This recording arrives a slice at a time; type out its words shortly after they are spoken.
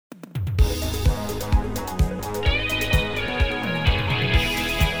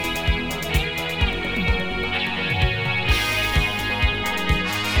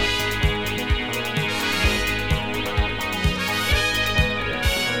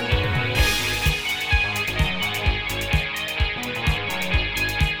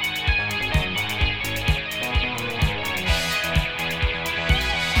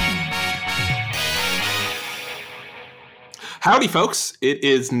Howdy, folks. It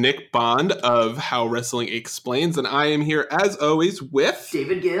is Nick Bond of How Wrestling Explains, and I am here, as always, with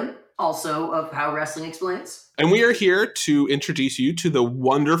David Gibb, also of How Wrestling Explains. And we are here to introduce you to the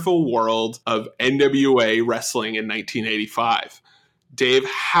wonderful world of NWA wrestling in 1985. Dave,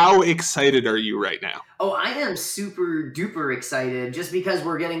 how excited are you right now? Oh, I am super duper excited just because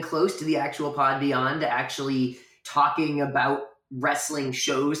we're getting close to the actual Pod Beyond, to actually talking about wrestling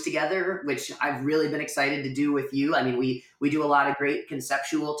shows together, which I've really been excited to do with you. I mean, we do a lot of great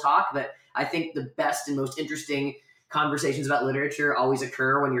conceptual talk, but I think the best and most interesting conversations about literature always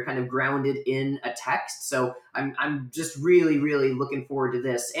occur when you're kind of grounded in a text. So I'm just really, really looking forward to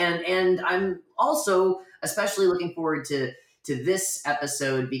this. And I'm also especially looking forward to this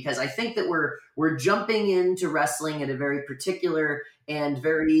episode because I think that we're jumping into wrestling at a very particular and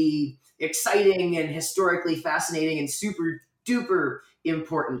very exciting and historically fascinating and super duper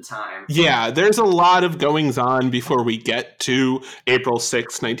important time. Yeah, there's a lot of goings on before we get to April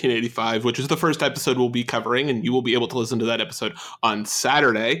 6th, 1985, which is the first episode we'll be covering, and you will be able to listen to that episode on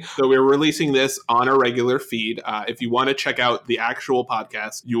Saturday. So we're releasing this on a regular feed. If you want to check out the actual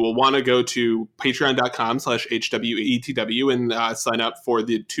podcast, you will want to go to patreon.com/HWETW and sign up for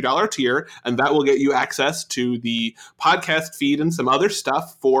the $2 tier, and that will get you access to the podcast feed and some other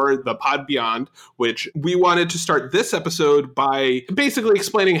stuff for the Pod Beyond, which we wanted to start this episode by basically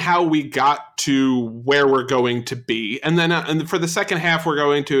explaining how we got to where we're going to be. And then and for the second half, we're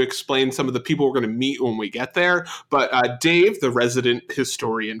going to explain some of the people we're going to meet when we get there. But Dave, the resident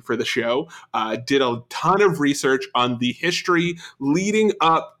historian for the show, did a ton of research on the history leading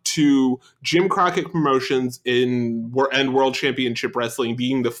up to Jim Crockett Promotions and World Championship Wrestling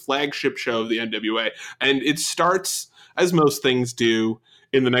being the flagship show of the NWA. And it starts, as most things do,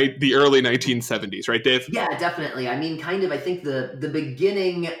 in the early 1970s, right, Dave? Yeah, definitely. I mean, I think the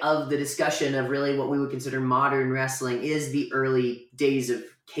beginning of the discussion of really what we would consider modern wrestling is the early days of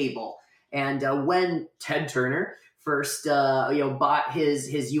cable. And when Ted Turner first, bought his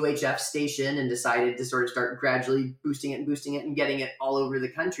UHF station and decided to sort of start gradually boosting it and getting it all over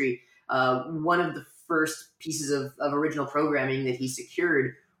the country, one of the first pieces of original programming that he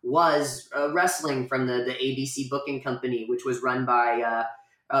secured was wrestling from the ABC booking company, which was run by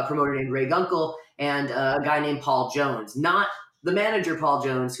a promoter named Ray Gunkel and a guy named Paul Jones. Not the manager Paul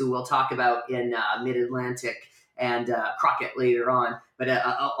Jones, who we'll talk about in Mid-Atlantic and Crockett later on, but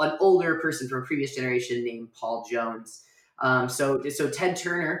an older person from a previous generation named Paul Jones. So Ted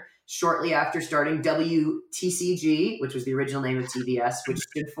Turner, shortly after starting WTCG, which was the original name of TBS, which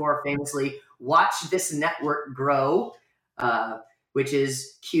stood for famously Watch This Network Grow, which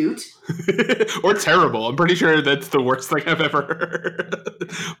is cute. Or terrible. I'm pretty sure that's the worst thing I've ever heard.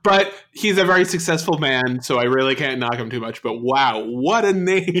 But he's a very successful man, so I really can't knock him too much. But wow, what a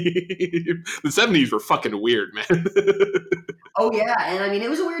name. The 70s were fucking weird, man. Oh, yeah. And I mean, it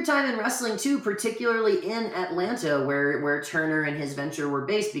was a weird time in wrestling, too, particularly in Atlanta, where Turner and his venture were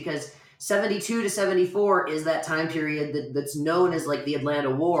based, because 72 to 74 is that time period that's known as like the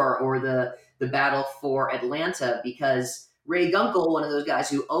Atlanta War or the battle for Atlanta, because Ray Gunkel, one of those guys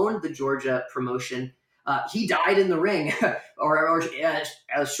who owned the Georgia promotion, he died in the ring or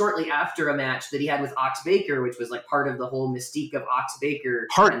shortly after a match that he had with Ox Baker, which was like part of the whole mystique of Ox Baker.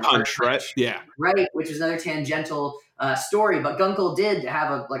 Heart punch, right? Yeah. Right, which is another tangential story. But Gunkel did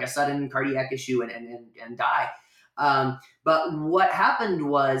have a sudden cardiac issue and die. But what happened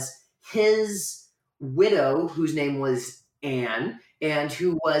was his widow, whose name was Anne, and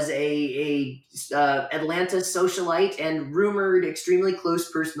who was a Atlanta socialite and rumored extremely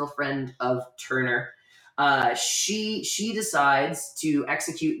close personal friend of Turner. She decides to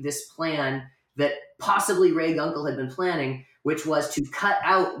execute this plan that possibly Ray Gunkel had been planning, which was to cut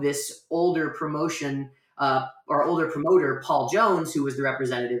out this older promoter, Paul Jones, who was the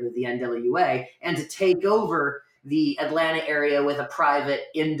representative of the NWA, and to take over the Atlanta area with a private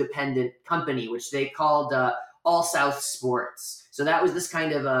independent company, which they called All South Sports. So that was this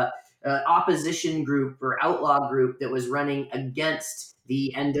kind of opposition group or outlaw group that was running against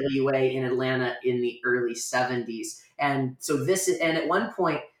the NWA in Atlanta in the early 70s. And so and at one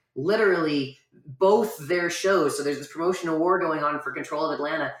point, literally both their shows, so there's this promotional war going on for control of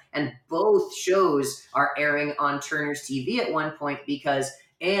Atlanta, and both shows are airing on Turner's TV at one point because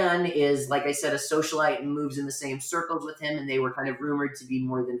Anne is, like I said, a socialite and moves in the same circles with him, and they were kind of rumored to be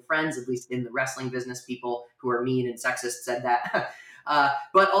more than friends, at least in the wrestling business. People who are mean and sexist said that.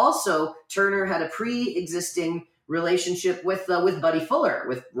 But also, Turner had a pre-existing relationship with Buddy Fuller,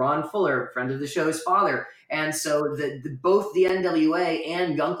 with Ron Fuller, friend of the show's father. And so both the NWA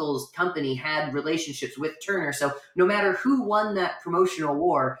and Gunkel's company had relationships with Turner. So no matter who won that promotional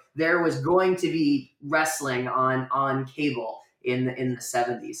war, there was going to be wrestling on cable in the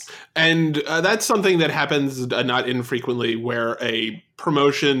 70s. And that's something that happens not infrequently, where a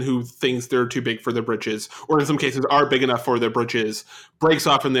promotion who thinks they're too big for their britches, or in some cases are big enough for their britches, breaks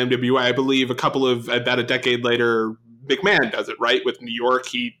off from the NWA. I believe about a decade later, McMahon does it, right? With New York,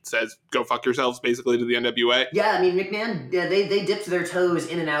 he says, go fuck yourselves, basically, to the NWA. Yeah, I mean, McMahon, they dipped their toes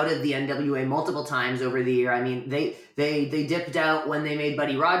in and out of the NWA multiple times over the year. I mean, they dipped out when they made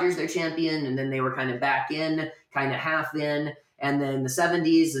Buddy Rogers their champion, and then they were kind of back in, kind of half in, and then the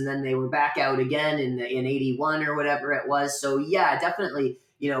 70s, and then they were back out again in 81 or whatever it was. So yeah, definitely,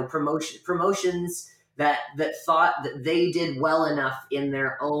 promotions that thought that they did well enough in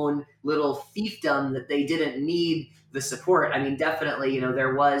their own little fiefdom that they didn't need the support. I mean, definitely,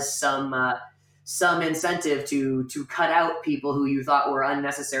 there was some incentive to cut out people who you thought were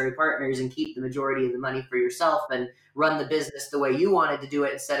unnecessary partners and keep the majority of the money for yourself and run the business the way you wanted to do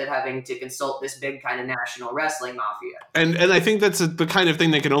it, instead of having to consult this big kind of national wrestling mafia. And I think that's the kind of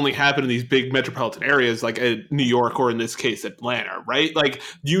thing that can only happen in these big metropolitan areas like New York, or in this case Atlanta, right? Like,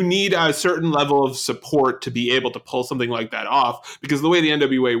 you need a certain level of support to be able to pull something like that off, because the way the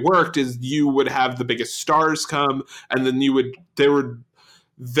NWA worked is you would have the biggest stars come, and then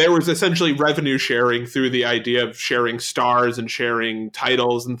there was essentially revenue sharing through the idea of sharing stars and sharing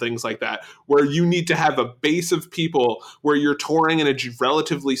titles and things like that, where you need to have a base of people where you're touring in a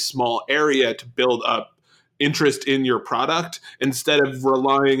relatively small area to build up interest in your product, instead of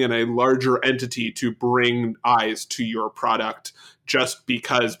relying on a larger entity to bring eyes to your product just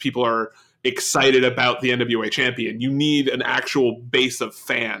because people are excited about the NWA champion. You need an actual base of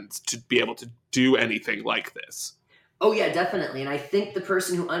fans to be able to do anything like this. Oh, yeah, definitely. And I think the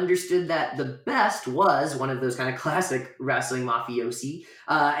person who understood that the best was one of those kind of classic wrestling mafiosi,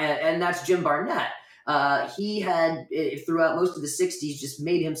 and that's Jim Barnett. He had, throughout most of the 60s, just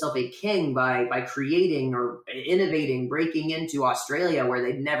made himself a king by creating or innovating, breaking into Australia where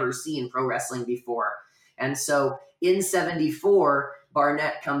they'd never seen pro wrestling before. And so in 74,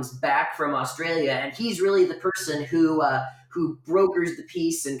 Barnett comes back from Australia, and he's really the person who brokers the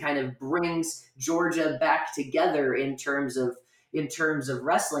peace and kind of brings Georgia back together in terms of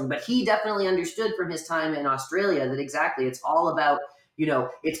wrestling. But he definitely understood from his time in Australia that exactly it's all about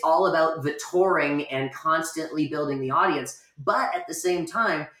the touring and constantly building the audience. But at the same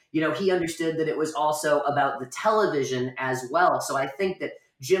time, he understood that it was also about the television as well. So I think that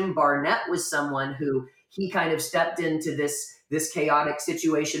Jim Barnett was someone who he kind of stepped into this chaotic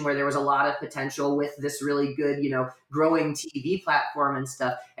situation where there was a lot of potential with this really good, growing TV platform and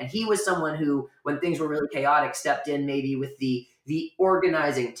stuff. And he was someone who, when things were really chaotic, stepped in maybe with the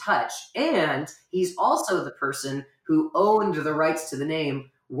organizing touch. And he's also the person who owned the rights to the name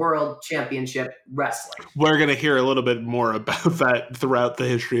World Championship Wrestling. We're going to hear a little bit more about that throughout the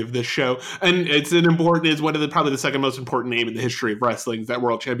history of this show. And it's one of probably the second most important name in the history of wrestling, that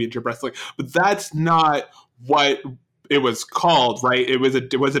World Championship Wrestling. But that's not what it was called, right? Was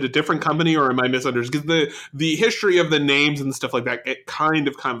it a different company, or am I misunderstanding? Because the history of the names and stuff like that get kind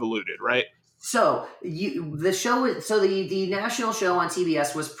of convoluted, right? So the national show on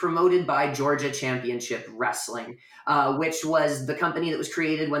TBS was promoted by Georgia Championship Wrestling, which was the company that was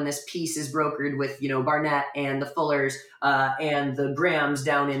created when this piece is brokered with, Barnett and the Fullers and the Grahams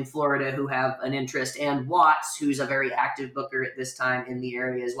down in Florida who have an interest, and Watts, who's a very active booker at this time in the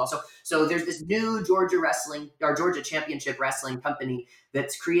area as well. So there's this new Georgia Championship Wrestling company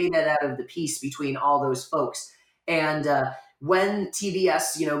that's created out of the piece between all those folks. And when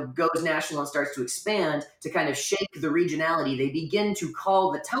TBS, goes national and starts to expand to kind of shake the regionality, they begin to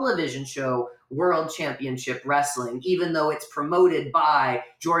call the television show World Championship Wrestling, even though it's promoted by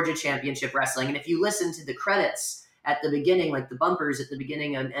Georgia Championship Wrestling. And if you listen to the credits at the beginning, like the bumpers at the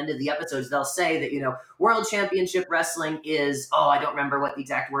beginning and end of the episodes, they'll say that, World Championship Wrestling is, I don't remember what the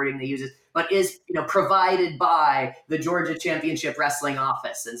exact wording they use is, but is, provided by the Georgia Championship Wrestling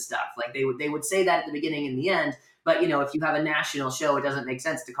office and stuff. Like they would say that at the beginning and the end. But, if you have a national show, it doesn't make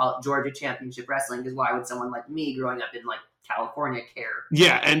sense to call it Georgia Championship Wrestling, because why would someone like me growing up in California care?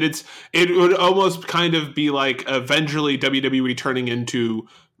 Yeah, and it would almost kind of be like eventually WWE turning into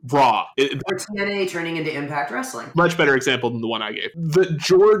Raw. Or TNA turning into Impact Wrestling. Much better example than the one I gave. The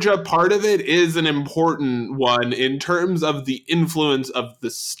Georgia part of it is an important one in terms of the influence of the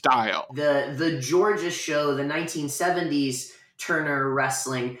style. The Georgia show, the 1970s Turner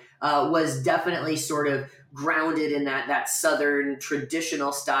Wrestling, was definitely sort of grounded in that Southern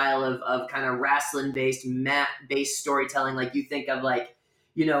traditional style of kind of wrestling based, mat based storytelling. Like you think of like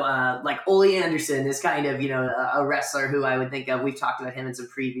Ole Anderson is kind of, a wrestler who I would think of. We've talked about him in some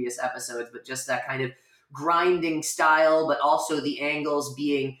previous episodes, but just that kind of grinding style, but also the angles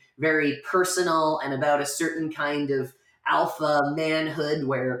being very personal and about a certain kind of alpha manhood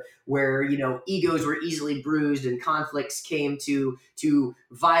where egos were easily bruised and conflicts came to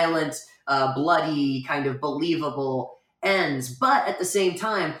violent, bloody, kind of believable ends. But at the same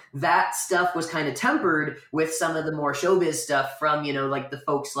time, that stuff was kind of tempered with some of the more showbiz stuff from, like the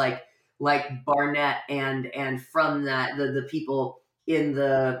folks like Barnett and from that, the people in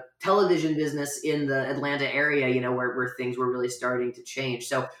the television business in the Atlanta area, where things were really starting to change.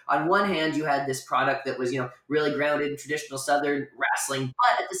 So on one hand, you had this product that was, really grounded in traditional Southern wrestling,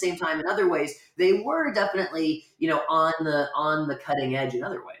 but at the same time, in other ways, they were definitely, on the cutting edge in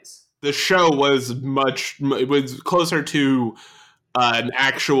other ways. The show was closer to an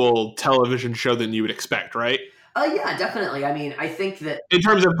actual television show than you would expect, right? Yeah, definitely. I mean, I think that in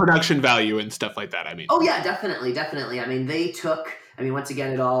terms of production value and stuff like that, I mean. Oh yeah, definitely. I mean, once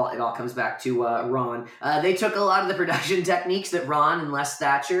again, it all comes back to Ron. They took a lot of the production techniques that Ron and Les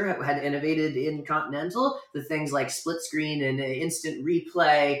Thatcher had innovated in Continental, the things like split screen and instant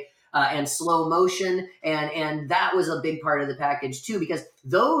replay, and slow motion, and that was a big part of the package too, because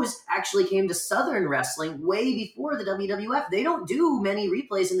those actually came to Southern wrestling way before the WWF. They don't do many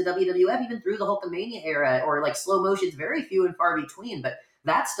replays in the WWF, even through the Hulkamania era, or like slow motion's very few and far between, but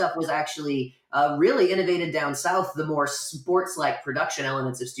that stuff was actually really innovated down south, the more sports-like production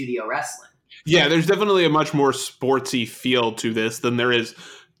elements of studio wrestling. Yeah, there's definitely a much more sportsy feel to this than there is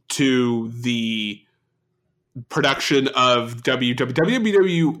to the production of WWF,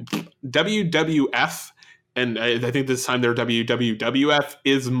 and I think this time their WWF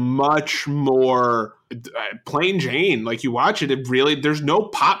is much more plain Jane. Like you watch it really, there's no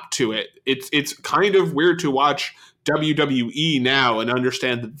pop to it. It's kind of weird to watch WWE now and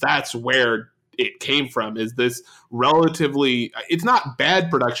understand that that's where it came from, is this relatively, it's not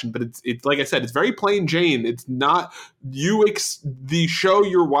bad production, but it's like I said, it's very plain Jane. It's not the show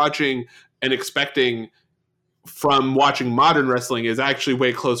you're watching and expecting from watching modern wrestling is actually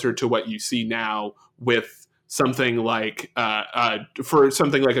way closer to what you see now with something like for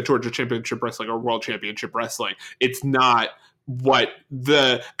something like a Georgia Championship Wrestling or World Championship Wrestling. It's not what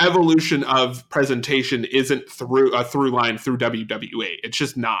the evolution of presentation isn't through a through line through WWE. It's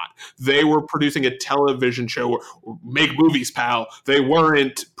just not. They were producing a television show, or make movies, pal. They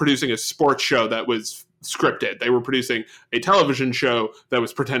weren't producing a sports show that was scripted. They were producing a television show that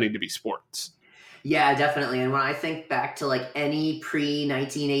was pretending to be sports. Yeah, definitely. And when I think back to like any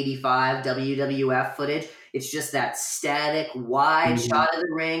pre-1985 WWF footage, it's just that static, wide shot of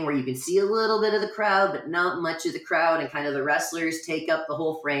the ring where you can see a little bit of the crowd, but not much of the crowd, and kind of the wrestlers take up the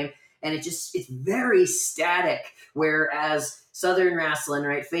whole frame. And it's very static, whereas Southern wrestling,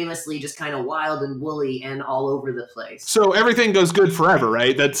 right, famously just kind of wild and woolly and all over the place. So everything goes good forever,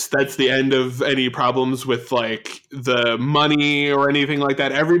 right? That's the end of any problems with like the money or anything like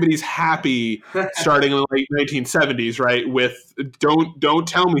that. Everybody's happy starting in the late 1970s, right? With don't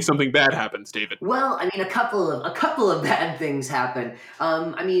tell me something bad happens, David. Well, I mean, a couple of bad things happen.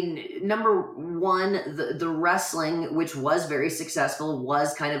 I mean, number one, the wrestling, which was very successful,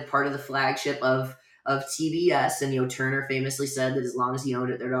 was kind of part of the flagship of TBS, and Turner famously said that as long as he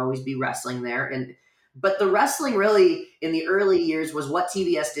owned it, there'd always be wrestling there. But the wrestling really in the early years was what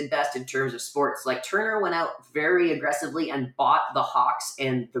TBS did best in terms of sports. Like Turner went out very aggressively and bought the Hawks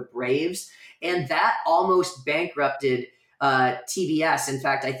and the Braves, and that almost bankrupted TBS. In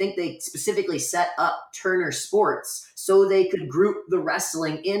fact, I think they specifically set up Turner Sports so they could group the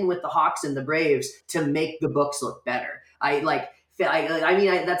wrestling in with the Hawks and the Braves to make the books look better.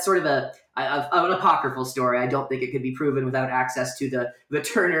 That's sort of an apocryphal story. I don't think it could be proven without access to the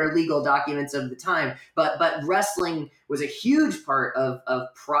Turner legal documents of the time. But wrestling was a huge part of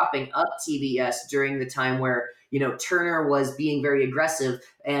propping up TBS during the time where Turner was being very aggressive,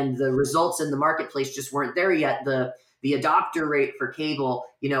 and the results in the marketplace just weren't there yet. The adopter rate for cable,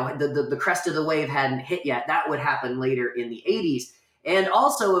 the crest of the wave hadn't hit yet. That would happen later in the 80s. And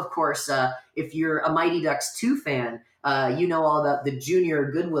also, of course, if you're a Mighty Ducks 2 fan, you know all about the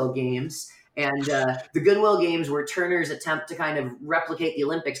Junior Goodwill Games. And the Goodwill Games were Turner's attempt to kind of replicate the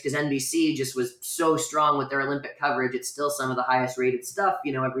Olympics, because NBC just was so strong with their Olympic coverage. It's still some of the highest rated stuff,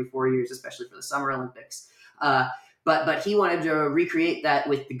 every 4 years, especially for the Summer Olympics. But he wanted to recreate that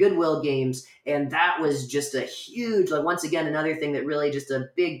with the Goodwill games, and that was just a huge, like, once again, another thing that really just a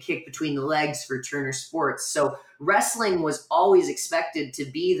big kick between the legs for Turner Sports. So wrestling was always expected to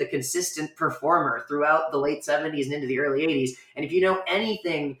be the consistent performer throughout the late 70s and into the early 80s. And if you know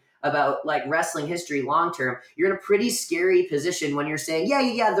anything about like wrestling history long term, you're in a pretty scary position when you're saying,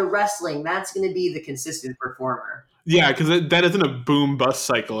 yeah, the wrestling, that's going to be the consistent performer. Yeah, because that isn't a boom bust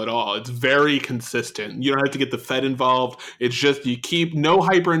cycle at all. It's very consistent. You don't have to get the Fed involved. It's just you keep no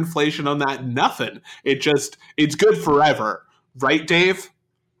hyperinflation on that, nothing. It's good forever. Right, Dave?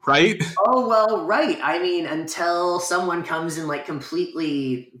 Right? Oh, well, right. I mean, until someone comes and like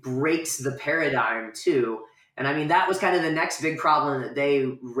completely breaks the paradigm too. And I mean, that was kind of the next big problem that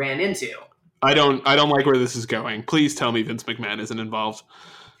they ran into. I don't like where this is going. Please tell me Vince McMahon isn't involved.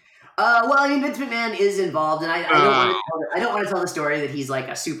 Well, I mean, Vince McMahon is involved, and I don't want to tell the story that he's like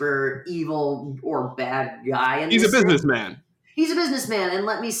a super evil or bad guy. He's a businessman. He's a businessman, and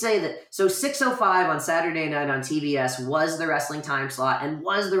let me say that. So 6:05 on Saturday night on TBS was the wrestling time slot, and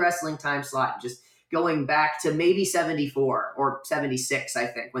was the wrestling time slot just going back to maybe 74 or 76, I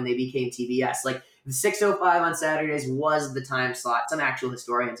think, when they became TBS. Like, the 6:05 on Saturdays was the time slot. Some actual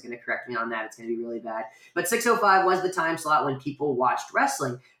historian's going to correct me on that. It's going to be really bad. But 6:05 was the time slot when people watched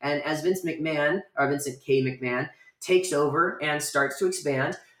wrestling. And as Vincent K. McMahon, takes over and starts to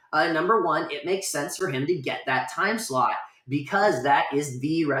expand, number one, it makes sense for him to get that time slot because that is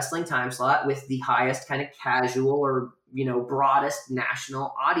the wrestling time slot with the highest kind of casual or, broadest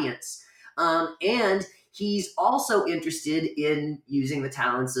national audience. And he's also interested in using the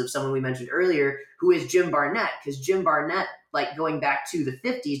talents of someone we mentioned earlier, who is Jim Barnett, because Jim Barnett, like going back to the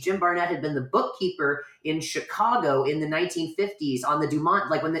 50s, Jim Barnett had been the bookkeeper in Chicago in the 1950s on the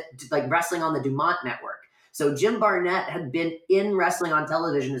Dumont, wrestling on the Dumont network. So Jim Barnett had been in wrestling on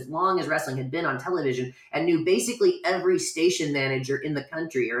television as long as wrestling had been on television and knew basically every station manager in the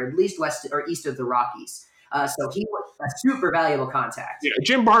country, or at least west or east of the Rockies. So he was a super valuable contact. Yeah,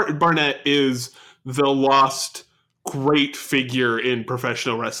 Jim Barnett is the lost great figure in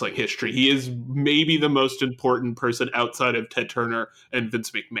professional wrestling history. He is maybe the most important person outside of Ted Turner and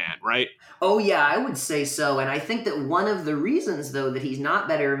Vince McMahon, right? Oh, yeah, I would say so. And I think that one of the reasons, though, that he's not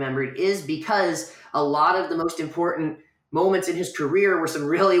better remembered is because a lot of the most important moments in his career were some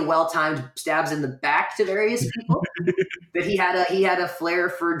really well-timed stabs in the back to various people. That he had a flair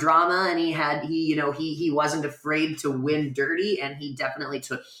for drama, and he wasn't afraid to win dirty, and he definitely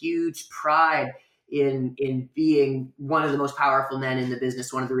took huge pride in being one of the most powerful men in the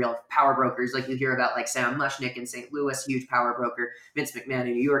business, one of the real power brokers. Like you hear about like Sam Mushnick in St. Louis, huge power broker, Vince McMahon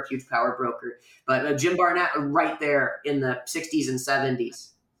in New York, huge power broker. But Jim Barnett right there in the 60s and 70s.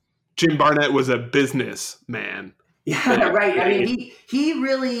 Jim Barnett was a businessman. Yeah, right. I mean, he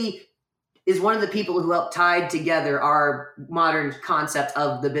really is one of the people who helped tie together our modern concept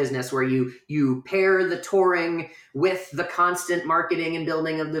of the business, where you pair the touring with the constant marketing and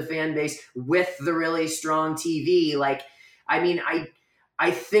building of the fan base with the really strong TV. Like, I mean,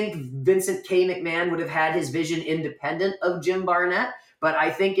 I think Vincent K. McMahon would have had his vision independent of Jim Barnett, but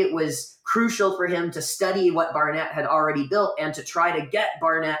I think it was crucial for him to study what Barnett had already built and to try to get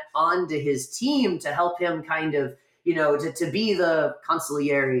Barnett onto his team to help him kind of, to be the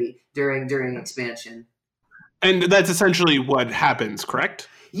consigliere during expansion. And that's essentially what happens, correct?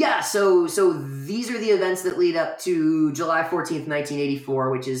 Yeah, so these are the events that lead up to July 14th,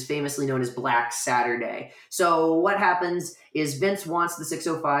 1984, which is famously known as Black Saturday. So what happens is Vince wants the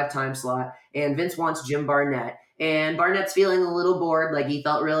 6:05 time slot, and Vince wants Jim Barnett. And Barnett's feeling a little bored, like he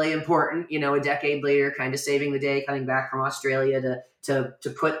felt really important, a decade later, kind of saving the day, coming back from Australia to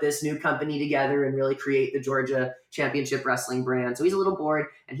put this new company together and really create the Georgia Championship Wrestling brand. So he's a little bored,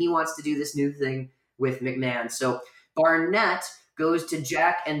 and he wants to do this new thing with McMahon. So Barnett goes to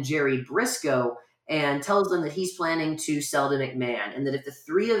Jack and Jerry Briscoe and tells them that he's planning to sell to McMahon, and that if the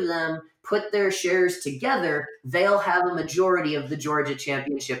three of them put their shares together, they'll have a majority of the Georgia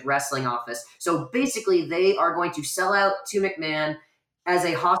Championship Wrestling office. So basically, they are going to sell out to McMahon as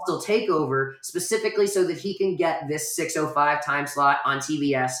a hostile takeover, specifically so that he can get this 6:05 time slot on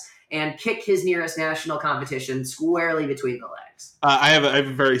TBS and kick his nearest national competition squarely between the legs. I have a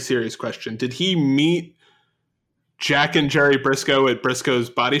very serious question. Did he meet Jack and Jerry Briscoe at Briscoe's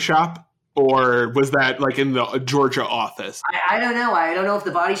Body Shop? Or was that like in the Georgia office? I don't know. I don't know if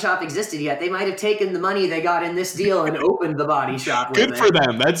the body shop existed yet. They might have taken the money they got in this deal and opened the body shop. Good for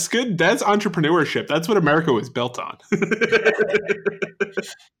them. That's good. That's entrepreneurship. That's what America was built on.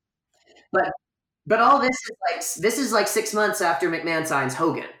 But all this is like 6 months after McMahon signs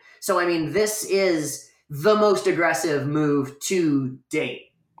Hogan. So I mean, this is the most aggressive move to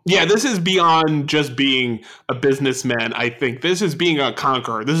date. Yeah, this is beyond just being a businessman. I think this is being a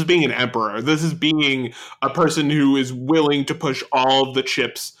conqueror. This is being an emperor. This is being a person who is willing to push all of the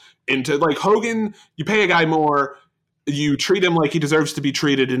chips into, like, Hogan. You pay a guy more, you treat him like he deserves to be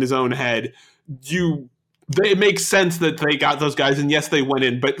treated in his own head. It makes sense that they got those guys, and yes, they went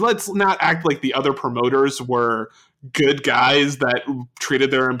in. But let's not act like the other promoters were good guys that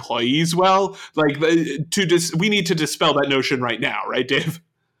treated their employees well. Like, we need to dispel that notion right now, right, Dave?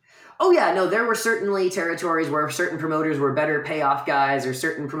 Oh yeah, no, there were certainly territories where certain promoters were better payoff guys or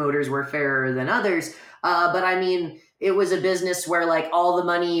certain promoters were fairer than others. But I mean, it was a business where like all the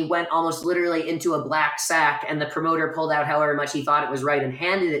money went almost literally into a black sack and the promoter pulled out however much he thought it was right and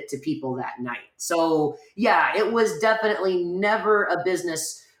handed it to people that night. So yeah, it was definitely never a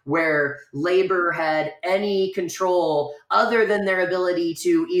business where labor had any control other than their ability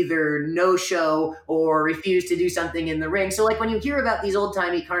to either no show or refuse to do something in the ring. So like when you hear about these old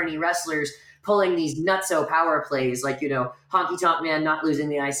timey carny wrestlers pulling these nutso power plays, like, you know, Honky Tonk Man not losing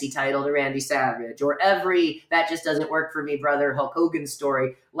the IC title to Randy Savage, or every "that just doesn't work for me, brother" Hulk Hogan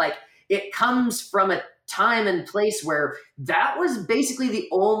story, like it comes from a time and place where that was basically the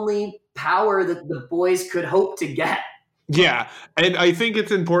only power that the boys could hope to get. Yeah, and I think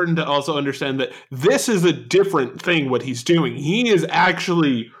it's important to also understand that this is a different thing, what he's doing. He is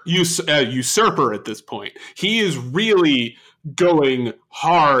actually a usurper at this point. He is really going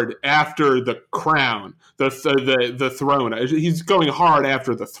hard after the crown, the throne. He's going hard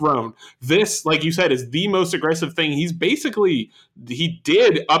after the throne. This, like you said, is the most aggressive thing he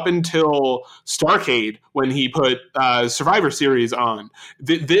did up until Starrcade when he put Survivor Series on.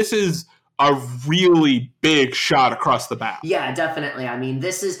 This is a really big shot across the bow. Yeah, definitely. I mean,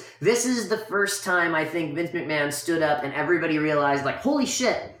 this is the first time I think Vince McMahon stood up and everybody realized, like, holy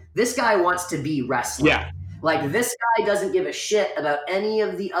shit, this guy wants to be wrestling. Yeah. Like, this guy doesn't give a shit about any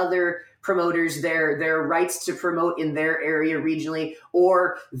of the other promoters, their rights to promote in their area regionally,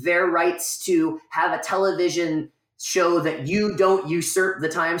 or their rights to have a television show that you don't usurp the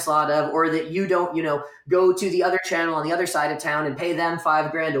time slot of, or that you don't, you know, go to the other channel on the other side of town and pay them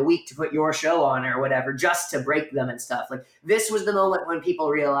 $5,000 a week to put your show on or whatever, just to break them and stuff. Like, this was the moment when people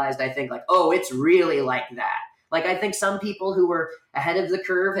realized, I think, like, oh, it's really like that. Like, I think some people who were ahead of the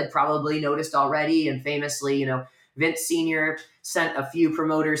curve had probably noticed already, and famously, you know, Vince Sr. sent a few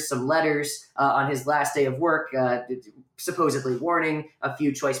promoters some letters on his last day of work, supposedly warning a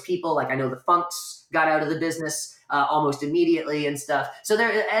few choice people. Like, I know the Funks got out of the business almost immediately and stuff. So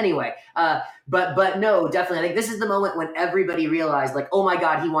there, anyway, but no, definitely, I think this is the moment when everybody realized, like, oh my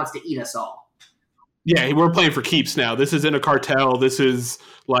God, he wants to eat us all. Yeah, we're playing for keeps now. This isn't a cartel. This is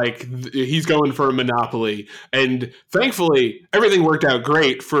like he's going for a monopoly. And thankfully, everything worked out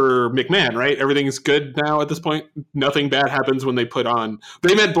great for McMahon, right? Everything's good now at this point. Nothing bad happens when they put on.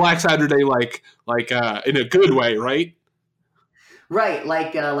 They meant Black Saturday like in a good way, right? Right,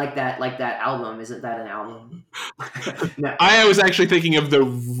 like that album. Isn't that an album? No. I was actually thinking of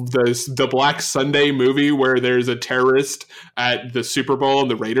the Black Sunday movie where there's a terrorist at the Super Bowl and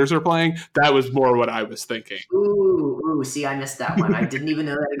the Raiders are playing. That was more what I was thinking. Ooh, see, I missed that one. I didn't even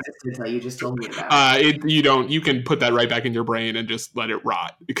know that existed until you just told me about it. You can put that right back in your brain and just let it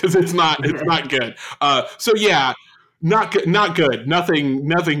rot because it's not good. So yeah. Not good.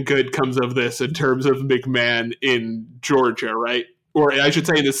 Nothing good comes of this in terms of McMahon in Georgia, right? Or I should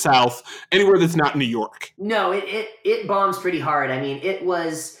say in the South, anywhere that's not New York. No, it bombs pretty hard. I mean, it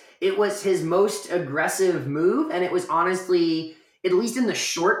was his most aggressive move, and it was honestly, at least in the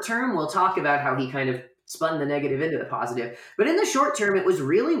short term, we'll talk about how he kind of spun the negative into the positive. But in the short term, it was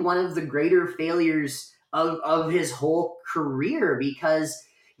really one of the greater failures of his whole career because,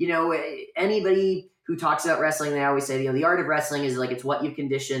 you know, anybody who talks about wrestling, they always say, you know, the art of wrestling is like, it's what you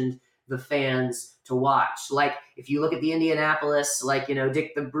conditioned the fans to watch. Like, if you look at the Indianapolis, like, you know,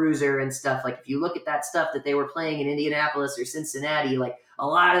 Dick the Bruiser and stuff, like if you look at that stuff that they were playing in Indianapolis or Cincinnati, like a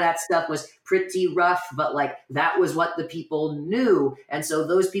lot of that stuff was pretty rough, but like that was what the people knew. And so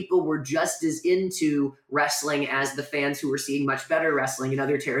those people were just as into wrestling as the fans who were seeing much better wrestling in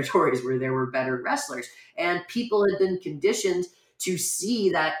other territories where there were better wrestlers. And people had been conditioned to see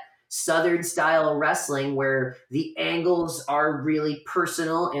that Southern style wrestling where the angles are really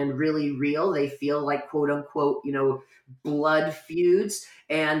personal and really real. They feel like quote unquote, you know, blood feuds.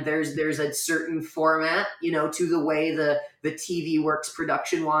 And there's a certain format, you know, to the way the TV works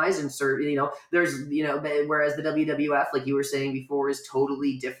production wise. And certain, you know, there's, you know, whereas the WWF, like you were saying before, is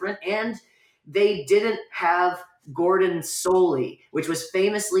totally different. And they didn't have Gordon Solie, which was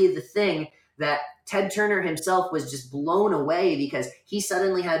famously the thing that Ted Turner himself was just blown away because he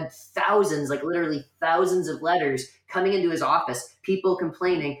suddenly had thousands, like literally thousands of letters coming into his office, people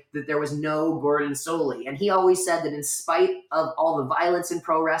complaining that there was no Gordon Solie. And he always said that in spite of all the violence in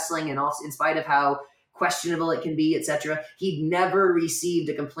pro wrestling and also in spite of how questionable it can be, etc., he'd never received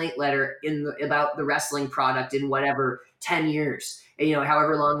a complaint letter about the wrestling product in whatever 10 years,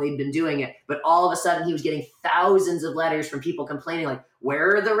 however long they'd been doing it. But all of a sudden he was getting thousands of letters from people complaining like,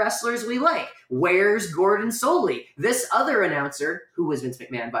 where are the wrestlers we like? Where's Gordon Solie? This other announcer, who was Vince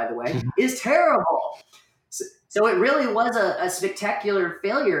McMahon, by the way, is terrible. So it really was a spectacular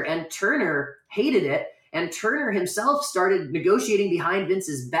failure, and Turner hated it. And Turner himself started negotiating behind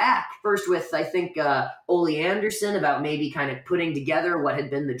Vince's back, first with, I think, Ole Anderson about maybe kind of putting together what had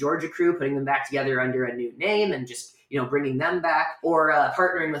been the Georgia Crew, putting them back together under a new name and just, bringing them back, or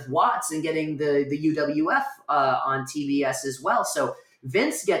partnering with Watts and getting the UWF on TBS as well. So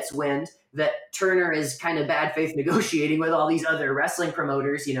Vince gets wind that Turner is kind of bad faith negotiating with all these other wrestling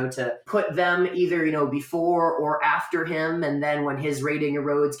promoters, to put them either, before or after him. And then when his rating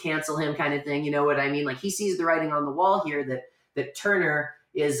erodes, cancel him kind of thing. You know what I mean? Like, he sees the writing on the wall here that Turner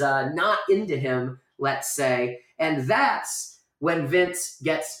is not into him, let's say. And that's when Vince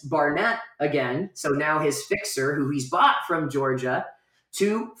gets Barnett again. So now his fixer, who he's bought from Georgia,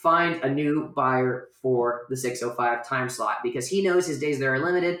 to find a new buyer for the 605 time slot, because he knows his days there are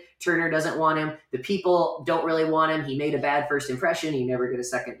limited. Turner doesn't want him. The people don't really want him. He made a bad first impression. He never get a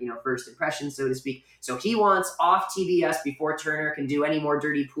second, first impression, so to speak. So he wants off TBS before Turner can do any more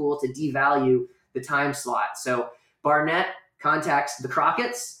dirty pool to devalue the time slot. So Barnett contacts the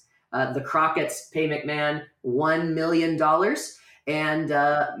Crockett's. The Crockett's pay McMahon $1 million. And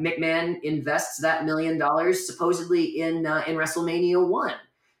McMahon invests that $1 million supposedly in WrestleMania 1.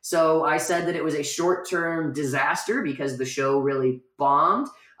 So I said that it was a short-term disaster because the show really bombed.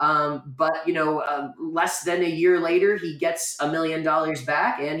 But less than a year later, he gets $1 million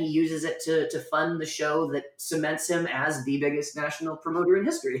back, and he uses it to fund the show that cements him as the biggest national promoter in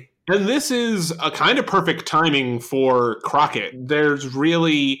history. And this is a kind of perfect timing for Crockett. There's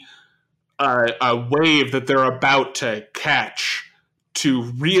really a wave that they're about to catch to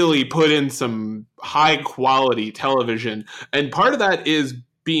really put in some high quality television. And part of that is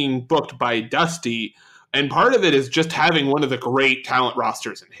being booked by Dusty. And part of it is just having one of the great talent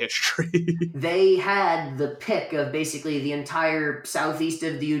rosters in history. They had the pick of basically the entire southeast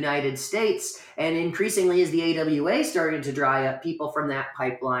of the United States. And increasingly, as the AWA started to dry up, people from that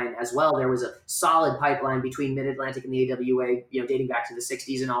pipeline as well. There was a solid pipeline between Mid-Atlantic and the AWA, dating back to the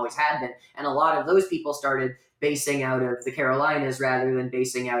 60s and always had been. And a lot of those people started basing out of the Carolinas rather than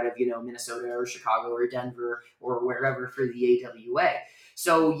basing out of, Minnesota or Chicago or Denver or wherever for the AWA.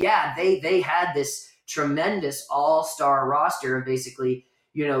 So, yeah, they had this tremendous all-star roster of basically,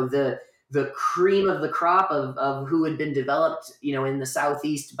 the cream of the crop of who had been developed, in the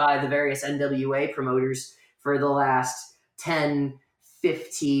Southeast by the various NWA promoters for the last 10,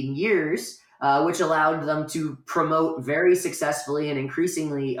 15 years, which allowed them to promote very successfully and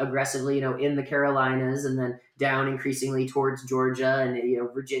increasingly aggressively, in the Carolinas, and then down increasingly towards Georgia and,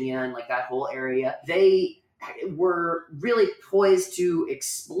 Virginia and like that whole area. They were really poised to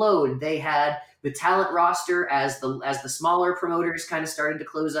explode. They had the talent roster as the smaller promoters kind of started to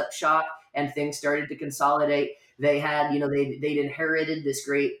close up shop and things started to consolidate. They had, they'd inherited this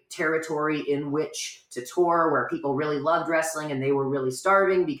great territory in which to tour, where people really loved wrestling and they were really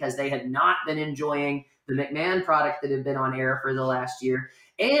starving because they had not been enjoying the McMahon product that had been on air for the last year.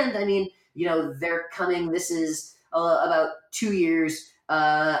 And they're coming, this is about 2 years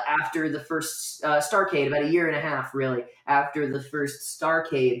after the first Starrcade, about a year and a half, really, after the first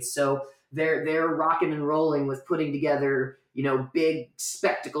Starrcade. So they're rocking and rolling with putting together, big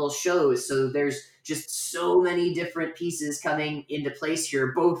spectacle shows. So there's just so many different pieces coming into place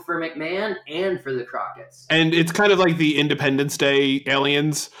here, both for McMahon and for the Crockett's. And it's kind of like the Independence Day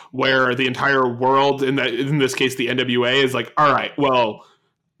aliens, where the entire world, in this case, the NWA, is like, all right, well,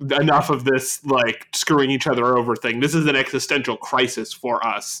 enough of this like screwing each other over thing. This is an existential crisis for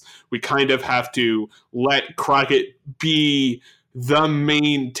us. We kind of have to let Crockett be the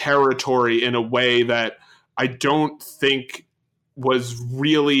main territory in a way that I don't think was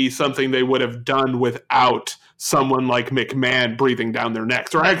really something they would have done without someone like McMahon breathing down their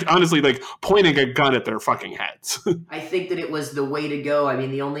necks, or honestly, like pointing a gun at their fucking heads. I think that it was the way to go. I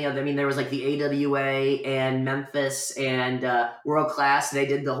mean, there was like the AWA and Memphis and World Class. They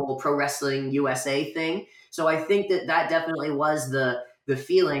did the whole Pro Wrestling USA thing. So I think that definitely was the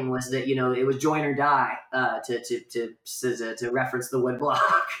feeling, was that, it was join or die, to reference the wood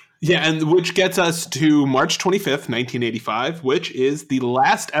block. Yeah, and which gets us to March 25th, 1985, which is the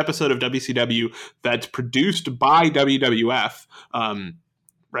last episode of WCW that's produced by WWF.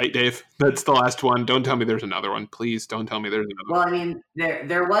 Right, Dave? That's the last one. Don't tell me there's another one. Please don't tell me there's another one. Well, I mean,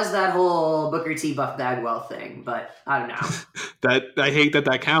 there was that whole Booker T. Buff Bagwell thing, but I don't know. That I hate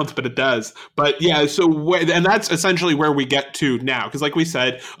that counts, but it does. But yeah, and that's essentially where we get to now. Because like we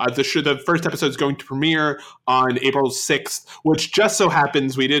said, the first episode is going to premiere on April 6th, which just so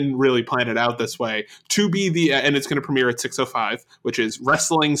happens, we didn't really plan it out this way, to be and it's going to premiere at 6:05, which is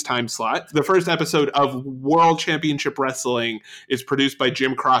wrestling's time slot. The first episode of World Championship Wrestling is produced by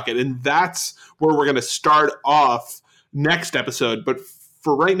Jim Crockett, and that's where we're going to start off next episode. But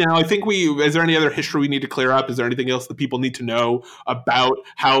for right now, I think is there any other history we need to clear up? Is there anything else that people need to know about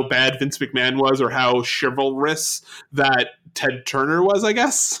how bad Vince McMahon was or how chivalrous that Ted Turner was, I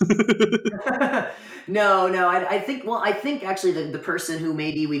guess? No, I think actually the person who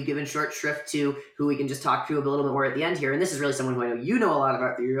maybe we've given short shrift to, who we can just talk to a little bit more at the end here, and this is really someone who I know you know a lot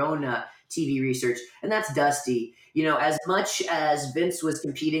about through your own TV research, and that's Dusty. You know, as much as Vince was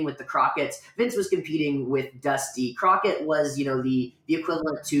competing with the Crockett's, Vince was competing with Dusty. Crockett was, you know, the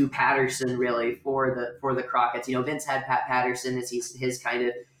equivalent to Patterson, really, for the Crockett's. You know, Vince had Pat Patterson as his kind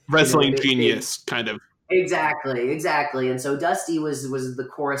of wrestling genius, kind of. Exactly. And so Dusty was the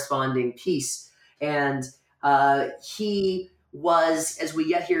corresponding piece. And he was, as we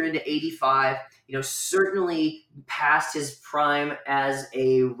get here into 85, you know, certainly past his prime as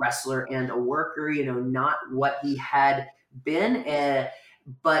a wrestler and a worker, you know, not what he had been.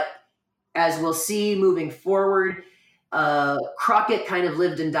 But as we'll see moving forward, Crockett kind of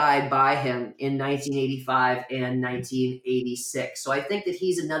lived and died by him in 1985 and 1986. So I think that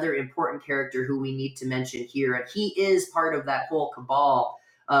he's another important character who we need to mention here. And he is part of that whole cabal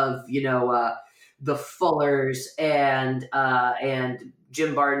of, you know, the Fullers and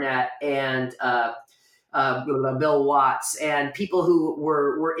Jim Barnett and Bill Watts, and people who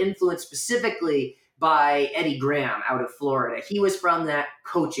were influenced specifically by Eddie Graham out of Florida. He was from that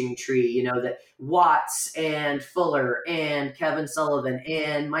coaching tree, you know, that Watts and Fuller and Kevin Sullivan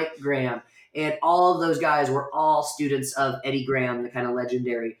and Mike Graham, and all of those guys were all students of Eddie Graham, the kind of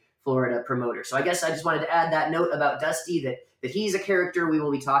legendary Florida promoter. So I guess I just wanted to add that note about Dusty, that he's a character we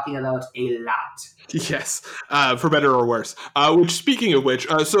will be talking about a lot. Yes, for better or worse. Which, speaking of which,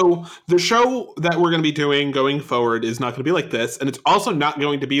 so the show that we're going to be doing going forward is not going to be like this, and it's also not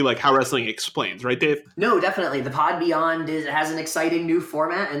going to be like How Wrestling Explains, right, Dave? No, definitely. The Pod Beyond has an exciting new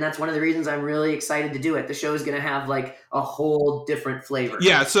format, and that's one of the reasons I'm really excited to do it. The show is going to have like a whole different flavor.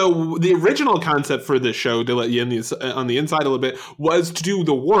 Yeah, so the original concept for this show, to let you in on the inside a little bit, was to do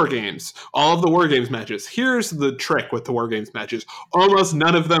the War Games, all of the War Games matches. Here's the trick with the War Games matches. Almost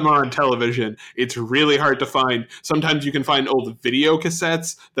none of them are on television. It's really hard to find. Sometimes you can find old video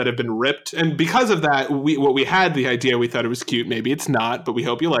cassettes that have been ripped. And because of that, we thought it was cute. Maybe it's not, but we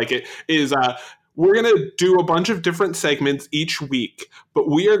hope you like it, is we're going to do a bunch of different segments each week, but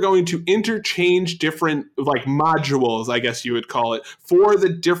we are going to interchange different like modules, I guess you would call it, for the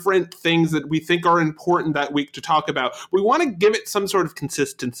different things that we think are important that week to talk about. We want to give it some sort of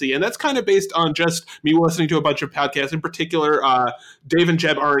consistency, and that's kind of based on just me listening to a bunch of podcasts. In particular, Dave and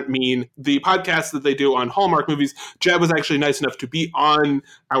Jeb Aren't Mean, the podcast that they do on Hallmark movies. Jeb was actually nice enough to be on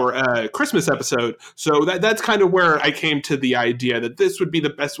our Christmas episode, so that's kind of where I came to the idea that this would be the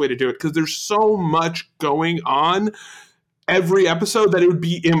best way to do it, because there's so much going on every episode that it would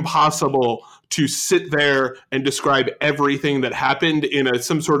be impossible to sit there and describe everything that happened in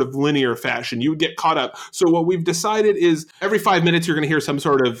some sort of linear fashion. You would get caught up. So what we've decided is every 5 minutes you're going to hear some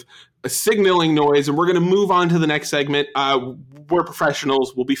sort of a signaling noise, and we're going to move on to the next segment. We're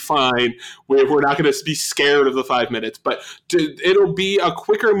professionals. We'll be fine. We're not going to be scared of the 5 minutes, but it'll be a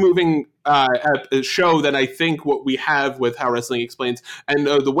quicker moving show than I think what we have with How Wrestling Explains. And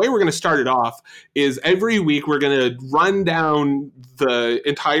the way we're going to start it off is every week we're going to run down the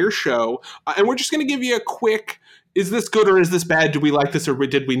entire show, and we're just going to give you a quick, is this good or is this bad? Do we like this or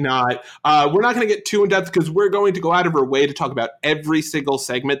did we not? We're not going to get too in depth because we're going to go out of our way to talk about every single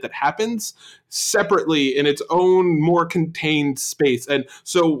segment that happens separately in its own more contained space. And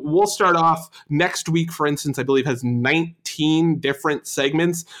so we'll start off next week, for instance, I believe has 19 different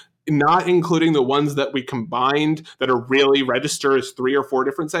segments, not including the ones that we combined that are really register as 3 or 4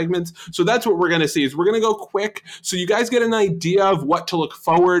 different segments. So that's what we're going to see, is we're going to go quick so you guys get an idea of what to look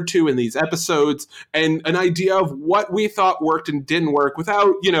forward to in these episodes and an idea of what we thought worked and didn't work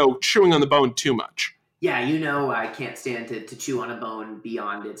without, chewing on the bone too much. Yeah, I can't stand to chew on a bone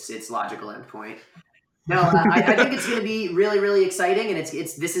beyond its logical endpoint. No, I think it's going to be really, really exciting, and this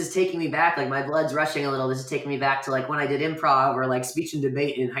is taking me back. Like my blood's rushing a little. This is taking me back to like when I did improv or like speech and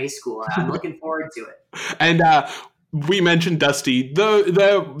debate in high school. I'm looking forward to it. And we mentioned Dusty.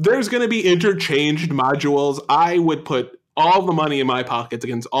 There's going to be interchanged modules. I would put all the money in my pockets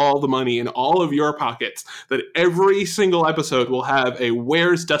against all the money in all of your pockets that every single episode will have a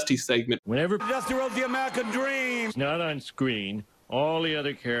Where's Dusty segment. Whenever Dusty wrote the American Dream, it's not on screen. All the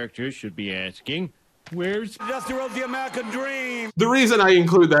other characters should be asking, where's Dusty wrote the American Dream? The reason I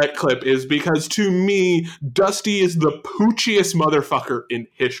include that clip is because to me, Dusty is the poochiest motherfucker in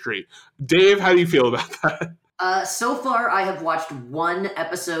history. Dave, how do you feel about that? So far, I have watched one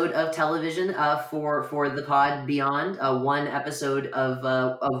episode of television for the Pod Beyond, one episode of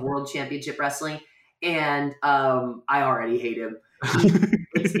World Championship Wrestling, and I already hate him.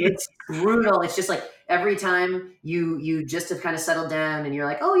 It's brutal. It's just like every time you just have kind of settled down and you're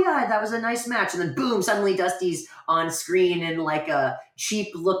like, oh yeah, that was a nice match, and then boom, suddenly Dusty's on screen in like a cheap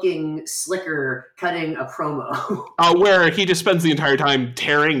looking slicker cutting a promo. Where he just spends the entire time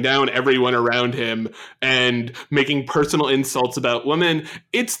tearing down everyone around him and making personal insults about women.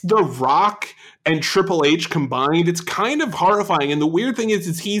 It's The Rock and Triple H combined. It's kind of horrifying. And the weird thing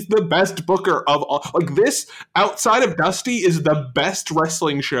is he's the best booker of all. Like, this, outside of Dusty, is the best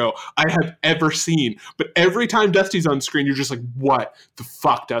wrestling show I have ever seen. But every time Dusty's on screen, you're just like, what the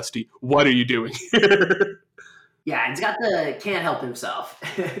fuck, Dusty? What are you doing here? Yeah, he's got the can't help himself.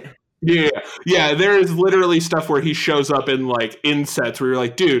 Yeah. There is literally stuff where he shows up in like insets where you're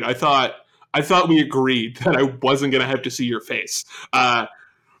like, dude, I thought we agreed that I wasn't gonna have to see your face.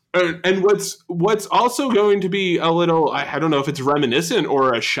 And what's also going to be a little, I don't know if it's reminiscent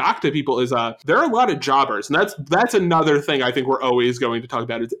or a shock to people, is there are a lot of jobbers, and that's another thing I think we're always going to talk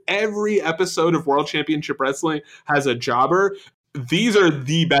about. Is every episode of World Championship Wrestling has a jobber. These are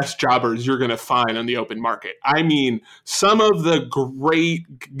the best jobbers you're going to find on the open market. I mean, some of the great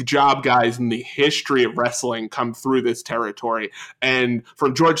job guys in the history of wrestling come through this territory. And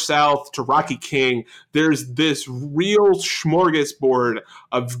from George South to Rocky King, there's this real smorgasbord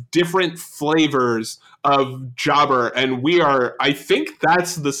of different flavors of jobber. And I think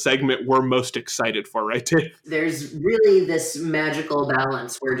that's the segment we're most excited for, right, Dave? There's really this magical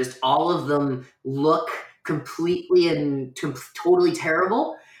balance where just all of them look completely and totally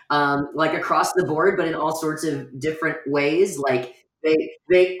terrible, like across the board, but in all sorts of different ways. Like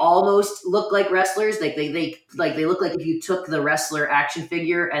they almost look like wrestlers. Like they look like if you took the wrestler action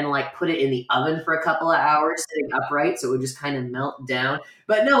figure and like put it in the oven for a couple of hours sitting upright, so it would just kind of melt down.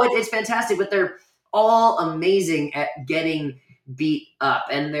 But no, it's fantastic. But they're all amazing at getting beat up,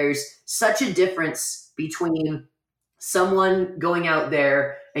 and there's such a difference between someone going out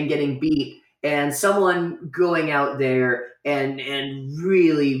there and getting beat and someone going out there and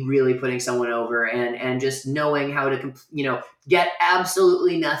really, really putting someone over and just knowing how to, get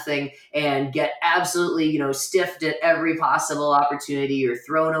absolutely nothing and get absolutely, stiffed at every possible opportunity or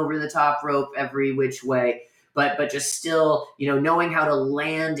thrown over the top rope every which way. But just still, knowing how to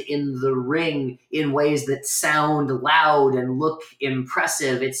land in the ring in ways that sound loud and look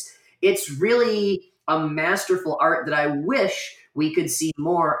impressive. It's really a masterful art that I wish we could see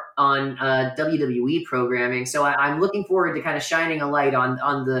more on WWE programming. So I'm looking forward to kind of shining a light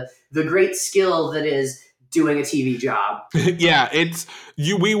on the great skill that is doing a TV job. Yeah,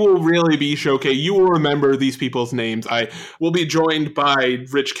 we will really be showcased. You will remember these people's names. I will be joined by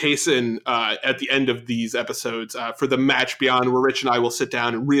Rich Kaysen at the end of these episodes for the Match Beyond, where Rich and I will sit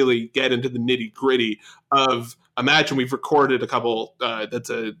down and really get into the nitty gritty of a match. And we've recorded a couple. That's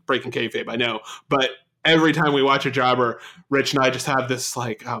a breaking kayfabe, I know, but every time we watch a jobber, Rich and I just have this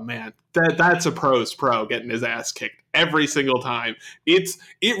like, oh man, that's a pro's pro getting his ass kicked every single time. It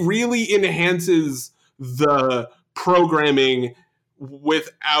really enhances the programming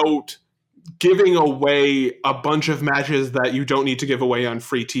without giving away a bunch of matches that you don't need to give away on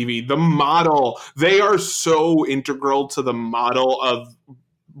free TV. The model, they are so integral to the model of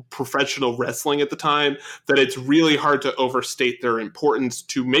professional wrestling at the time that it's really hard to overstate their importance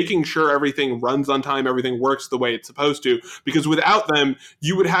to making sure everything runs on time, everything works the way it's supposed to, because without them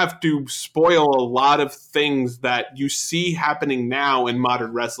you would have to spoil a lot of things that you see happening now in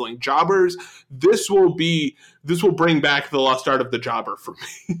modern wrestling. Jobbers, this will bring back the lost art of the jobber for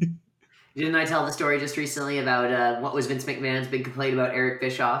me. Didn't I tell the story just recently about what was Vince McMahon's big complaint about Eric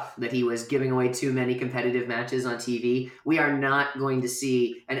Bischoff, that he was giving away too many competitive matches on TV? We are not going to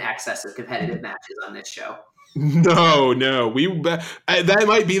see an excess of competitive matches on this show. No. That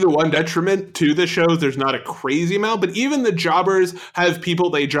might be the one detriment to the shows. There's not a crazy amount, but even the jobbers have people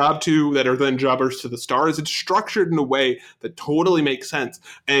they job to that are then jobbers to the stars. It's structured in a way that totally makes sense.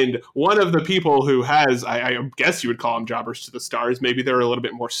 And one of the people who has, I guess you would call them jobbers to the stars, maybe they're a little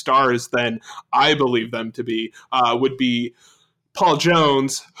bit more stars than I believe them to be, would be Paul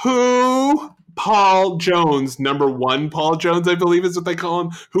Jones, Paul Jones, number one Paul Jones, I believe is what they call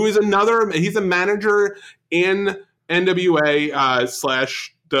him, who is he's a manager in NWA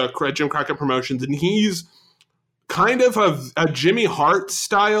slash the Jim Crockett Promotions, and he's kind of a Jimmy Hart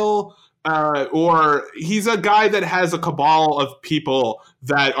style, or he's a guy that has a cabal of people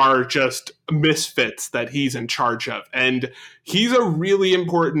that are just misfits that he's in charge of. And he's a really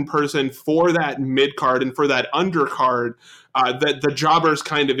important person for that mid-card and for that undercard that the jobbers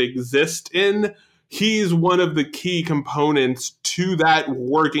kind of exist in. He's one of the key components to that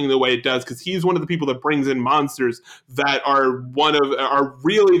working the way it does, because he's one of the people that brings in monsters that are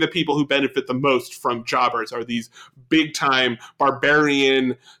really the people who benefit the most from jobbers, are these big time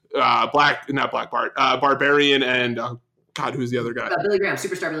Barbarian, Barbarian and God, who's the other guy? Billy Graham,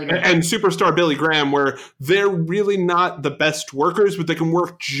 Superstar Billy Graham. And Superstar Billy Graham, where they're really not the best workers, but they can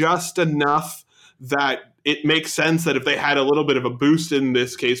work just enough that it makes sense that if they had a little bit of a boost, in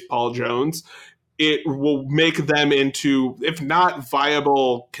this case, Paul Jones, it will make them into, if not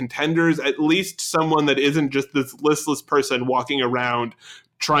viable contenders, at least someone that isn't just this listless person walking around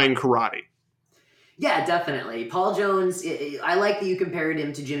trying karate. Yeah, definitely. Paul Jones, I like that you compared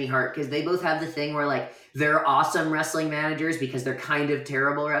him to Jimmy Hart, because they both have the thing where, like, they're awesome wrestling managers because they're kind of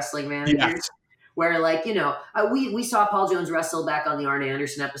terrible wrestling managers. Yes. Where, like, you know, we saw Paul Jones wrestle back on the Arn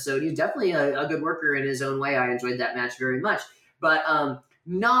Anderson episode. He's definitely a good worker in his own way. I enjoyed that match very much. But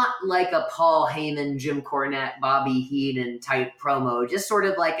not like a Paul Heyman, Jim Cornette, Bobby Heenan type promo. Just sort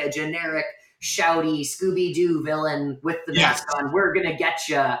of like a generic, shouty Scooby-Doo villain with the mask on. We're going to get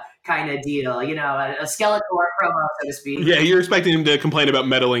you kind of deal, you know, a Skeletor promo, so to speak. Yeah, you're expecting him to complain about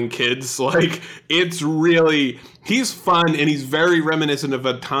meddling kids. Like, it's really, he's fun, and he's very reminiscent of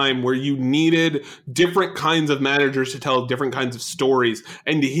a time where you needed different kinds of managers to tell different kinds of stories.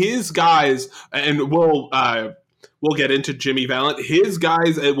 And his guys, and we'll get into Jimmy Valiant, his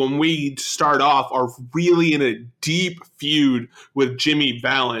guys, when we start off, are really in a deep feud with Jimmy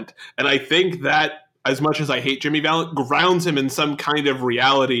Valiant. And I think that, as much as I hate Jimmy Valiant, grounds him in some kind of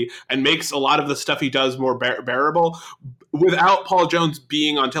reality and makes a lot of the stuff he does more bearable. Without Paul Jones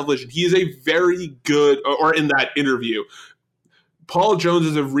being on television, he is a very good, or in that interview, Paul Jones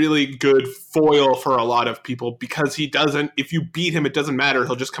is a really good foil for a lot of people, because he doesn't, if you beat him, it doesn't matter.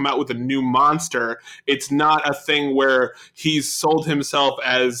 He'll just come out with a new monster. It's not a thing where he's sold himself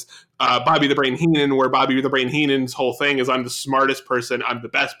as Bobby the Brain Heenan, where Bobby the Brain Heenan's whole thing is, I'm the smartest person, I'm the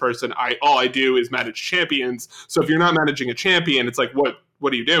best person, all I do is manage champions. So if you're not managing a champion, it's like,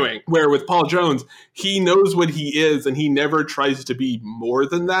 what are you doing? Where with Paul Jones, he knows what he is, and he never tries to be more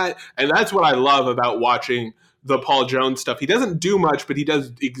than that. And that's what I love about watching the Paul Jones stuff. He doesn't do much, but he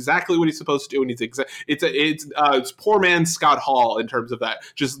does exactly what he's supposed to do, and it's poor man Scott Hall in terms of that.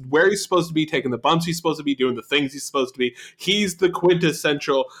 Just where he's supposed to be, taking the bumps he's supposed to be, doing the things he's supposed to be. He's the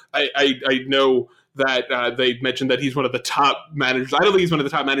quintessential. I know that they mentioned that he's one of the top managers. I don't think he's one of the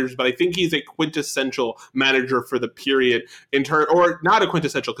top managers, but I think he's a quintessential manager for the period or not a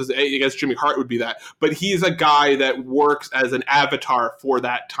quintessential, because I guess Jimmy Hart would be that, but he's a guy that works as an avatar for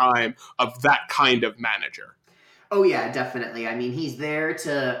that time of that kind of manager. Oh, yeah, definitely. I mean, he's there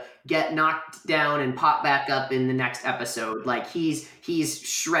to get knocked down and pop back up in the next episode. Like, he's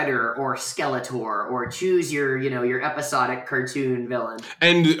Shredder or Skeletor, or choose your episodic cartoon villain.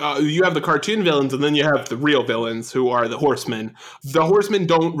 And you have the cartoon villains, and then you have the real villains, who are the Horsemen. The Horsemen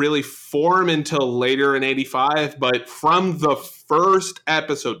don't really form until later in 85, but from the first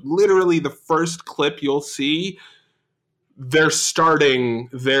episode, literally the first clip you'll see, they're starting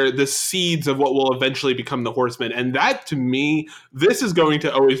the seeds of what will eventually become the Horsemen. And that, to me, this is going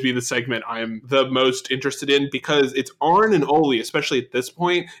to always be the segment I'm the most interested in, because it's Arn and Ole, especially at this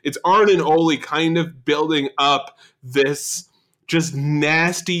point, it's Arn and Ole kind of building up this just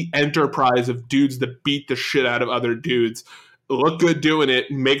nasty enterprise of dudes that beat the shit out of other dudes, look good doing it,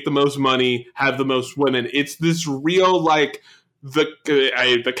 make the most money, have the most women. It's this real, like,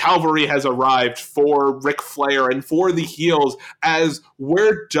 the cavalry has arrived for Ric Flair and for the heels, as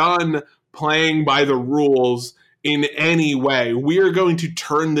we're done playing by the rules in any way. We are going to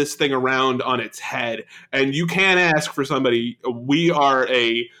turn this thing around on its head. And you can't ask for somebody. We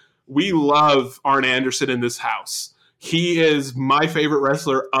love Arn Anderson in this house. He is my favorite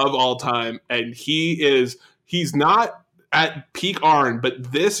wrestler of all time. And he's not at peak Arn,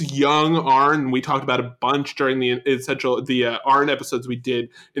 but this young Arn, we talked about a bunch during the Arn episodes we did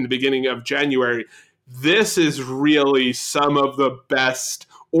in the beginning of January. This is really some of the best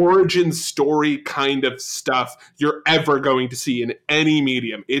origin story kind of stuff you're ever going to see in any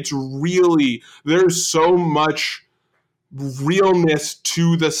medium. It's really, there's so much realness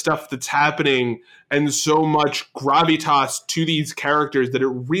to the stuff that's happening and so much gravitas to these characters that it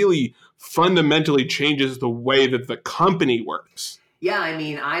really fundamentally changes the way that the company works. Yeah, I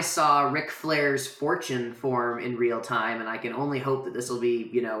mean, I saw Ric Flair's fortune form in real time, and I can only hope that this will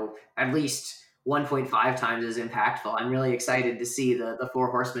be, at least 1.5 times as impactful. I'm really excited to see the Four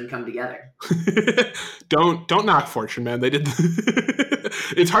Horsemen come together. Don't knock Fortune, man. They did.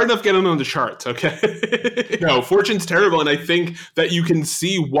 It's hard enough getting on the charts, okay? No, Fortune's terrible, and I think that you can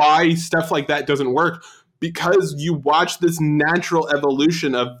see why stuff like that doesn't work, because you watch this natural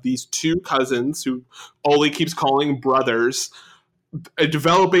evolution of these two cousins who Ole keeps calling brothers,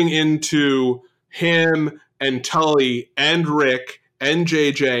 developing into him and Tully and Rick and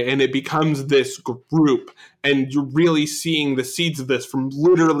JJ, and it becomes this group, and you're really seeing the seeds of this from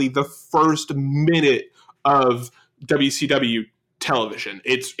literally the first minute of WCW television.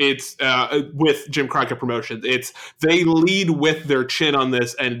 It's with Jim Crockett Promotions. They lead with their chin on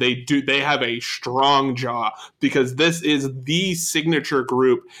this, and they have a strong jaw, because this is the signature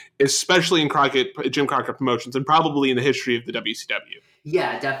group, especially in Jim Crockett Promotions, and probably in the history of the WCW.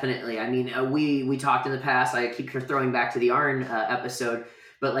 Yeah, definitely. I mean, we talked in the past. I keep throwing back to the Arn episode,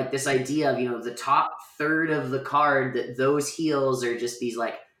 but like this idea of the top third of the card, that those heels are just these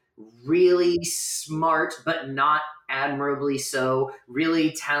like really smart but not admirably so,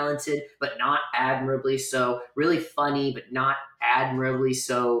 really talented but not admirably so, really funny but not admirably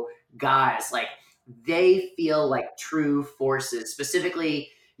so guys. Like, they feel like true forces, specifically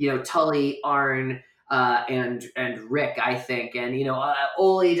Tully, Arn, and Rick, I think, and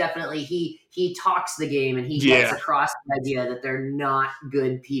Ole definitely he talks the game, and he gets across the idea that they're not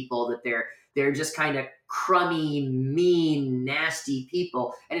good people, that they're just kind of crummy, mean, nasty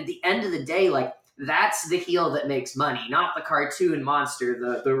people. And at the end of the day, like, that's the heel that makes money, not the cartoon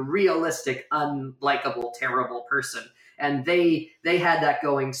monster, the realistic, unlikable, terrible person. And they had that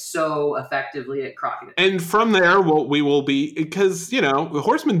going so effectively at Crockett. And from there, we will be, because, the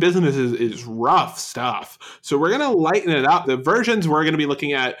Horseman business is rough stuff. So we're going to lighten it up. The versions we're going to be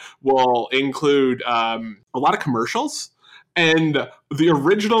looking at will include a lot of commercials, and the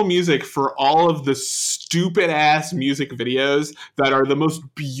original music for all of the stupid-ass music videos that are the most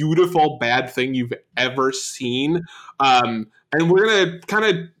beautiful bad thing you've ever seen. And we're going to kind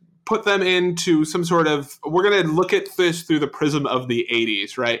of put them into some sort of, we're going to look at this through the prism of the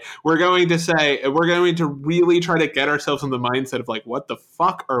 80s, right? We're going to really try to get ourselves in the mindset of like, what the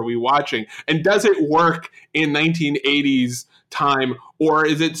fuck are we watching? And does it work in 1980s time, or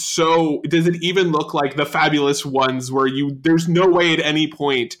does it even look like the Fabulous Ones, where there's no way at any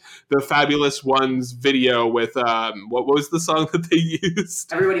point the Fabulous Ones video with what was the song that they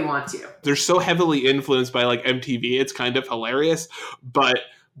used? Everybody Wants You. They're so heavily influenced by like MTV, it's kind of hilarious, but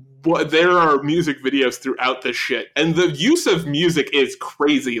there are music videos throughout this shit, and the use of music is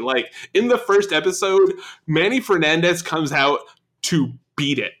crazy. Like, in the first episode, Manny Fernandez comes out to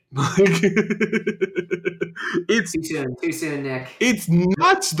Beat It. It's too soon, Nick. It's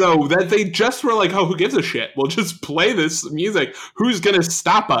nuts, though, that they just were like, oh, who gives a shit? We'll just play this music. Who's gonna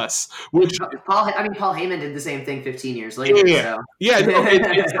stop us? Which Paul Heyman did the same thing 15 years later. Yeah. So.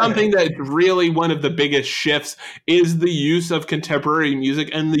 It's something that really, one of the biggest shifts is the use of contemporary music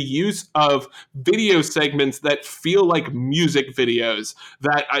and the use of video segments that feel like music videos.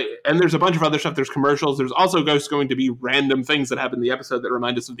 And there's a bunch of other stuff. There's commercials. There's also going to be random things that happen in the episode that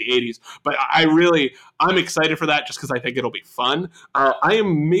remind us of the 80s. But I'm excited for that just because I think it'll be fun. I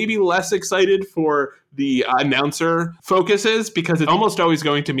am maybe less excited for the announcer focuses, because it's almost always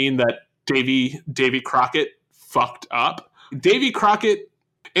going to mean that Davy Crockett fucked up. Davy Crockett,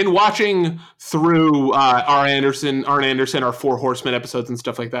 in watching through Arn Anderson, our Four Horsemen episodes and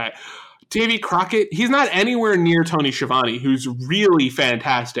stuff like that, Davy Crockett, he's not anywhere near Tony Schiavone, who's really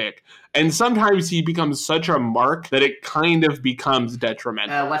fantastic. And sometimes he becomes such a mark that it kind of becomes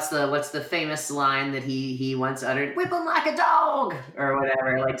detrimental. What's the famous line that he once uttered? Whip him like a dog, or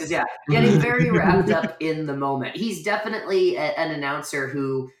whatever. Like, just getting very wrapped up in the moment. He's definitely an announcer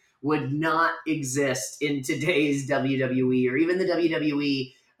who would not exist in today's WWE, or even the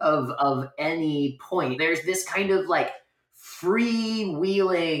WWE of any point. There's this kind of like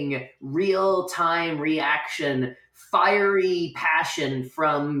freewheeling, real-time reaction, fiery passion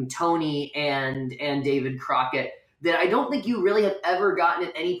from Tony and David Crockett that I don't think you really have ever gotten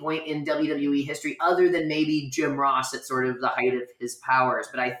at any point in WWE history, other than maybe Jim Ross at sort of the height of his powers.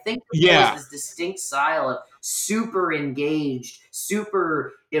 But I think there was this distinct style of super engaged,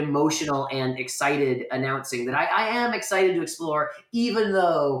 super emotional and excited announcing that I am excited to explore, even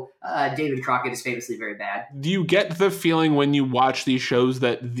though David Crockett is famously very bad. Do you get the feeling when you watch these shows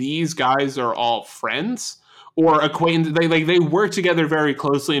that these guys are all friends or acquaintances? They work together very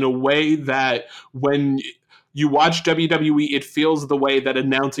closely in a way that when you watch WWE, it feels the way that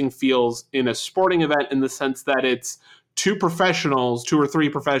announcing feels in a sporting event, in the sense that it's two or three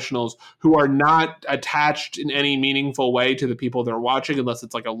professionals who are not attached in any meaningful way to the people they're watching, unless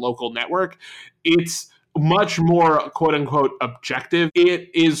it's like a local network. It's much more quote unquote objective. It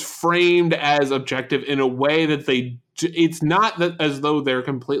is framed as objective in a way that it's not that as though they're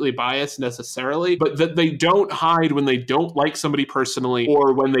completely biased necessarily, but that they don't hide when they don't like somebody personally,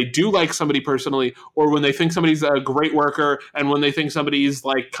 or when they do like somebody personally, or when they think somebody's a great worker and when they think somebody's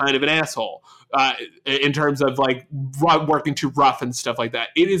like kind of an asshole in terms of like working too rough and stuff like that.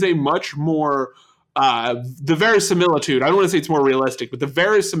 It is a much more the verisimilitude, I don't want to say it's more realistic, but the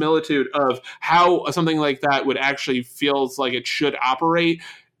verisimilitude of how something like that would actually feels like it should operate,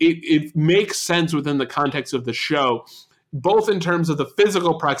 it makes sense within the context of the show, both in terms of the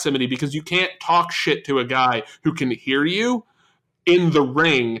physical proximity, because you can't talk shit to a guy who can hear you in the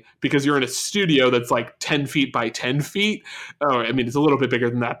ring because you're in a studio that's like 10 feet by 10 feet. Oh, I mean, it's a little bit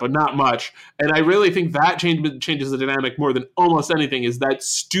bigger than that, but not much. And I really think that changes the dynamic more than almost anything, is that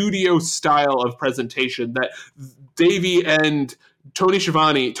studio style of presentation that Davey and Tony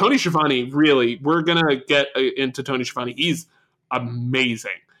Schiavone, really, we're going to get into Tony Schiavone. He's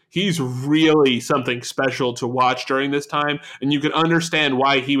amazing. He's really something special to watch during this time, and you can understand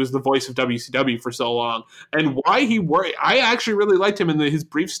why he was the voice of WCW for so long, and why I actually really liked him in his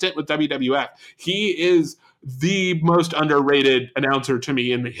brief stint with WWF. He is the most underrated announcer to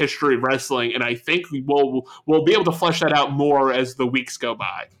me in the history of wrestling, and I think we'll be able to flesh that out more as the weeks go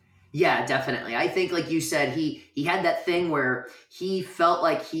by. Yeah, definitely. I think, like you said, he had that thing where he felt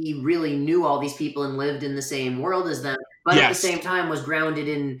like he really knew all these people and lived in the same world as them, but at the same time was grounded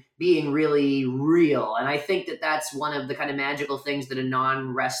in being really real. And I think that that's one of the kind of magical things that a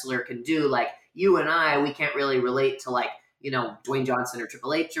non-wrestler can do. Like you and I, we can't really relate to like, Dwayne Johnson or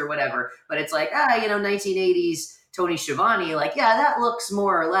Triple H or whatever, but it's like, 1980s Tony Schiavone, like, yeah, that looks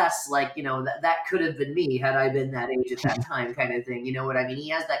more or less like, that could have been me had I been that age at that time, kind of thing. You know what I mean? He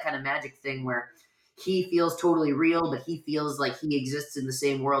has that kind of magic thing where he feels totally real, but he feels like he exists in the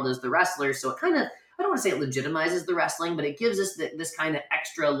same world as the wrestlers. So it kind of, I don't want to say it legitimizes the wrestling, but it gives us this kind of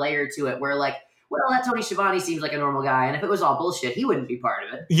extra layer to it where like, well, that Tony Schiavone seems like a normal guy, and if it was all bullshit, he wouldn't be part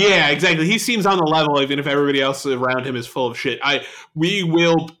of it. Yeah, exactly. He seems on the level, even if everybody else around him is full of shit. We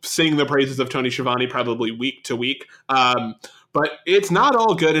will sing the praises of Tony Schiavone probably week to week, but it's not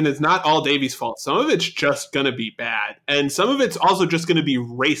all good, and it's not all Davey's fault. Some of it's just going to be bad, and some of it's also just going to be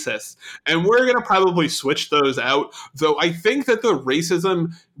racist, and we're going to probably switch those out, though I think that the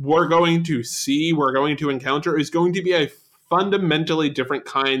racism we're going to encounter is going to be a fundamentally different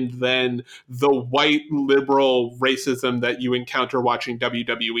kind than the white liberal racism that you encounter watching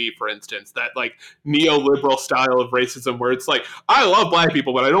WWE, for instance. That like neoliberal style of racism where it's like, I love black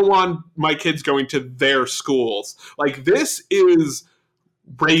people, but I don't want my kids going to their schools. Like, this is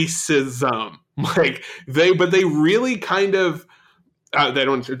racism. Like, they really kind of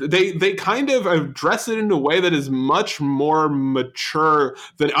they kind of address it in a way that is much more mature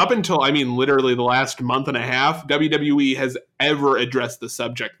than up until, literally the last month and a half, WWE has ever addressed the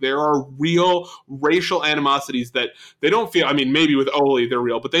subject. There are real racial animosities that they don't feel, maybe with Ole they're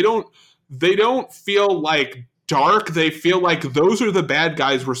real, but they don't feel like dark. They feel like those are the bad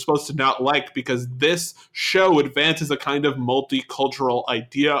guys we're supposed to not like, because this show advances a kind of multicultural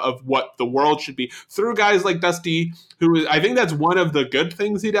idea of what the world should be through guys like Dusty, who I think that's one of the good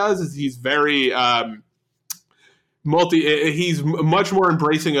things he does, is he's very he's much more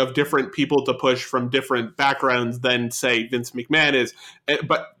embracing of different people to push from different backgrounds than, say, Vince McMahon is.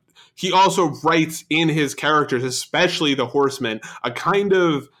 But he also writes in his characters, especially the Horsemen, a kind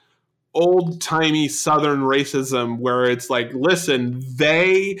of old-timey Southern racism where it's like, listen,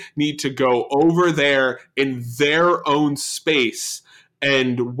 they need to go over there in their own space,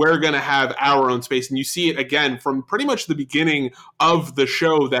 and we're going to have our own space. And you see it again from pretty much the beginning of the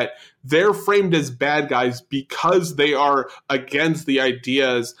show, that they're framed as bad guys because they are against the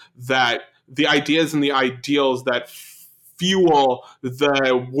ideas and the ideals that fuel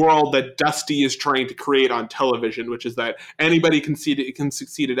the world that Dusty is trying to create on television, which is that anybody can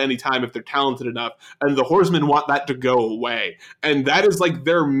succeed at any time if they're talented enough, and the Horsemen want that to go away. And that is like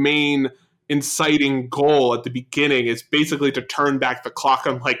their main inciting goal at the beginning is basically to turn back the clock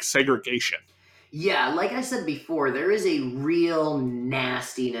on like segregation. Yeah, like I said before, there is a real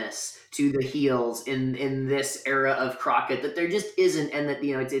nastiness to the heels in this era of Crockett that there just isn't, and that,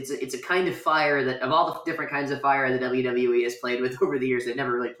 you know, it's a kind of fire that, of all the different kinds of fire the WWE has played with over the years, they've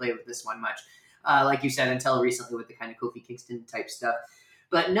never really played with this one much. Like you said, until recently with the kind of Kofi Kingston type stuff.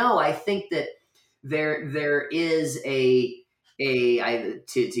 But no, I think that there is to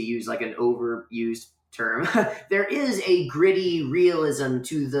use like an overused term, there is a gritty realism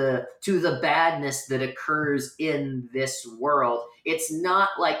to the badness that occurs in this world. It's not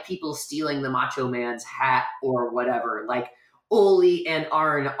like people stealing the Macho Man's hat or whatever. Like, Ole and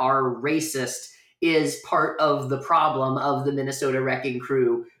Arn are racist is part of the problem of the Minnesota Wrecking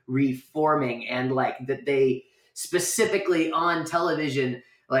Crew reforming, and like that they specifically on television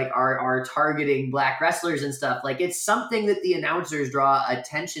like are targeting black wrestlers and stuff. Like, it's something that the announcers draw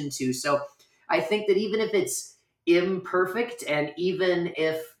attention to. So I think that even if it's imperfect, and even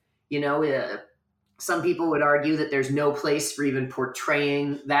if, you know, some people would argue that there's no place for even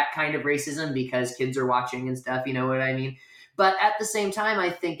portraying that kind of racism because kids are watching and stuff, you know what I mean? But at the same time, I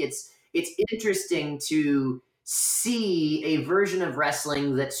think it's interesting to see a version of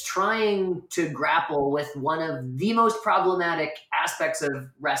wrestling that's trying to grapple with one of the most problematic aspects of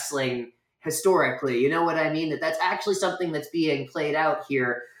wrestling historically. You know what I mean? That's actually something that's being played out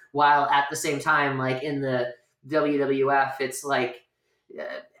here, while at the same time, like in the WWF, it's like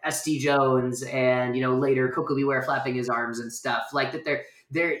S.D. Jones and, you know, later Koko B. Ware flapping his arms and stuff. Like that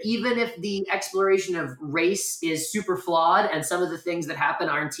they're even if the exploration of race is super flawed and some of the things that happen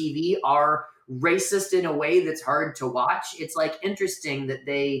on TV are racist in a way that's hard to watch, it's like interesting that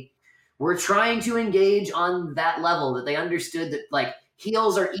they were trying to engage on that level, that they understood that like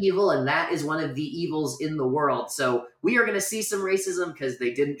heels are evil and that is one of the evils in the world. So we are going to see some racism because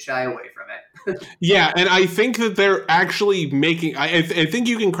they didn't shy away from it. Yeah, and I think that they're actually making, I think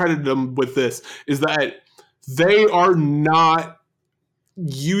you can credit them with this, is that they are not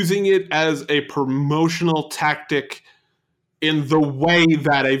using it as a promotional tactic in the way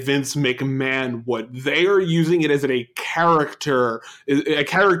that a Vince McMahon would. They are using it as a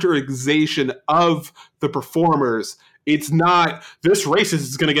characterization of the performers. It's not, this racist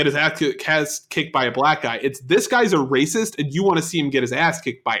is going to get his ass kicked by a black guy. It's, this guy's a racist and you want to see him get his ass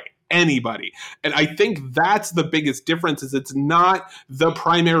kicked by anybody. And I think that's the biggest difference, is it's not the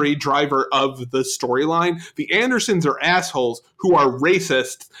primary driver of the storyline. The Andersons are assholes who are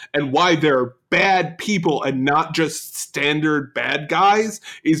racist, and why they're bad people and not just standard bad guys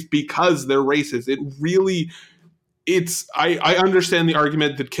is because they're racist. It really, I understand the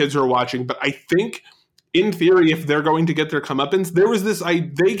argument that kids are watching, but I think in theory, if they're going to get their comeuppance, there was this,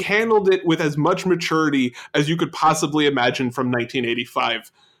 they handled it with as much maturity as you could possibly imagine from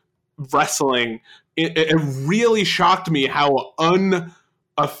 1985 wrestling. It really shocked me how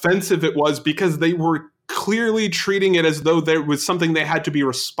unoffensive it was, because they were clearly treating it as though there was something they had to be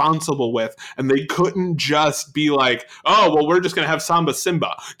responsible with, and they couldn't just be like, oh, well, we're just going to have Samba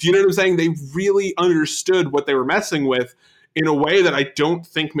Simba. Do you know what I'm saying? They really understood what they were messing with in a way that I don't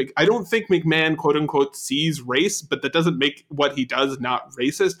think McMahon, quote unquote, sees race, but that doesn't make what he does not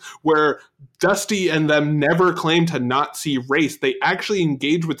racist. Where Dusty and them never claim to not see race. They actually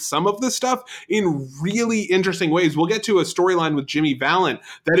engage with some of this stuff in really interesting ways. We'll get to a storyline with Jimmy Valiant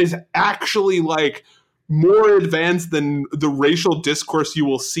that is actually like more advanced than the racial discourse you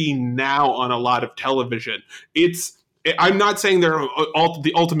will see now on a lot of television. I'm not saying they're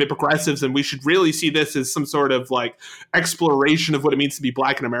the ultimate progressives and we should really see this as some sort of like exploration of what it means to be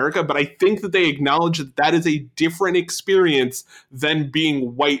black in America, but I think that they acknowledge that that is a different experience than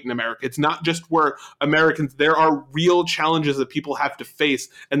being white in America. It's not just where Americans, there are real challenges that people have to face,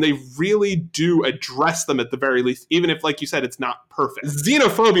 and they really do address them at the very least, even if, like you said, it's not perfect.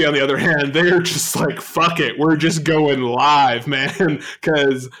 Xenophobia, on the other hand, they're just like, fuck it, we're just going live, man,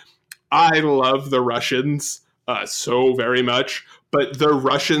 because I love the Russians so very much, but the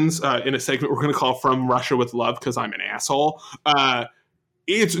Russians, in a segment we're going to call From Russia with Love, because I'm an asshole,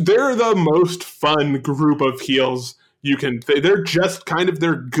 they're the most fun group of heels you can, they're just kind of,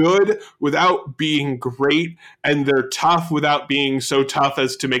 they're good without being great, and they're tough without being so tough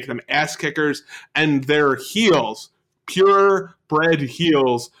as to make them ass kickers, and they're heels, purebred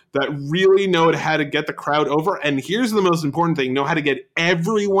heels that really know how to get the crowd over. And here's the most important thing, know how to get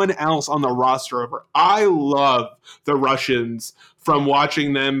everyone else on the roster over. I love the Russians from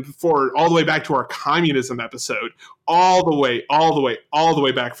watching them for all the way back to our communism episode, all the way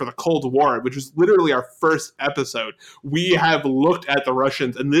back for the Cold War, which was literally our first episode. We have looked at the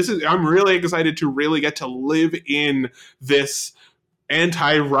Russians, and I'm really excited to really get to live in this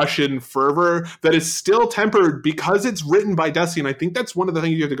anti-Russian fervor that is still tempered because it's written by Dusty. And I think that's one of the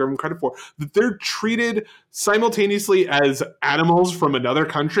things you have to give them credit for, that they're treated simultaneously as animals from another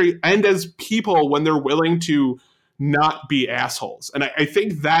country and as people when they're willing to not be assholes. And I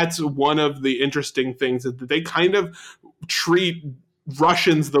think that's one of the interesting things, that they kind of treat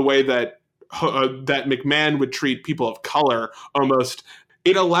Russians the way that McMahon would treat people of color almost.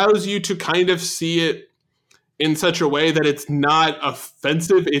 It allows you to kind of see it in such a way that it's not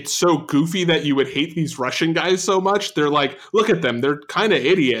offensive. It's so goofy that you would hate these Russian guys so much. They're like, look at them. They're kind of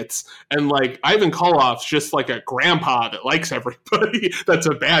idiots. And like Ivan Koloff's just like a grandpa that likes everybody. That's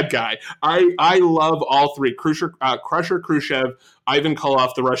a bad guy. I love all three. Crusher Khrushchev, Ivan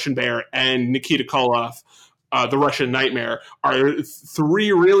Koloff, the Russian Bear, and Nikita Koloff, the Russian Nightmare, are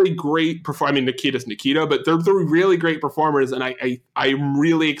three really great performers. I mean, Nikita's Nikita, but they're three really great performers, and I'm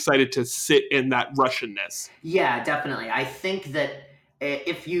really excited to sit in that Russianness. Yeah, definitely. I think that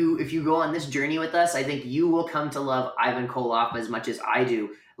if you go on this journey with us, I think you will come to love Ivan Koloff as much as I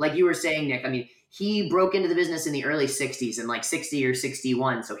do. Like you were saying, Nick, I mean, he broke into the business in the early 60s, in like 60 or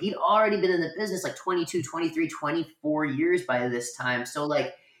 61. So he'd already been in the business like 22, 23, 24 years by this time. So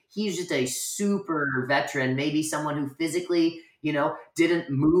like, he's just a super veteran, maybe someone who physically, didn't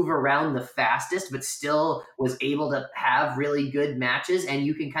move around the fastest, but still was able to have really good matches. And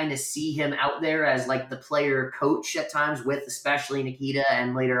you can kind of see him out there as like the player coach at times with especially Nikita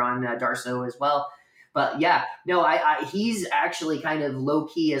and later on Darsow as well. But yeah, no, he's actually kind of low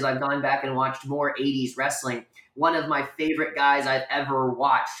key, as I've gone back and watched more 80s wrestling, one of my favorite guys I've ever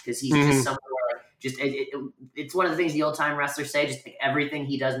watched, because he's just someone where like, it's one of the things the old time wrestlers say, just like everything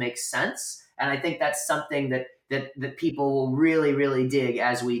he does makes sense. And I think that's something that people will really, really dig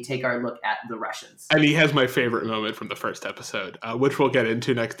as we take our look at the Russians. And he has my favorite moment from the first episode, which we'll get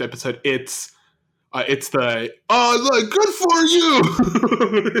into next episode. It's the, look, good for you,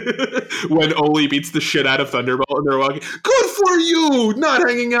 when Ole beats the shit out of Thunderbolt and they're walking, good for you, not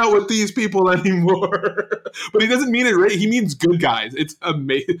hanging out with these people anymore. But he doesn't mean it right. He means good guys. It's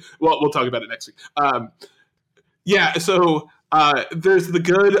amazing. Well, we'll talk about it next week. So there's the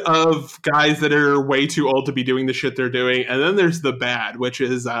good of guys that are way too old to be doing the shit they're doing. And then there's the bad, which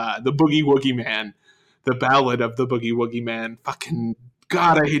is the Boogie Woogie Man, the ballad of the Boogie Woogie Man. Fucking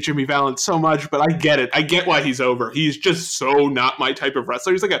God, I hate Jimmy Valiant so much, but I get it. I get why he's over. He's just so not my type of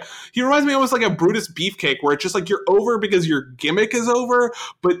wrestler. He reminds me almost like a Brutus Beefcake, where it's just like you're over because your gimmick is over,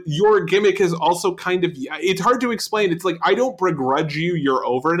 but your gimmick is also kind of, it's hard to explain. It's like, I don't begrudge you your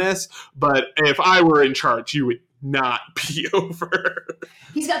overness, but if I were in charge, you would not be over.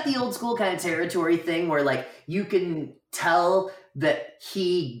 He's got the old school kind of territory thing where like you can tell that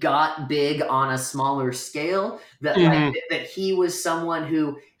he got big on a smaller scale, that like, that he was someone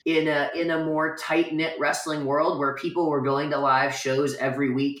who in a more tight-knit wrestling world where people were going to live shows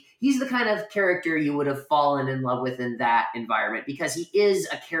every week, he's the kind of character you would have fallen in love with in that environment, because he is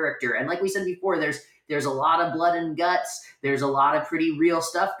a character. And like we said before, there's a lot of blood and guts. There's a lot of pretty real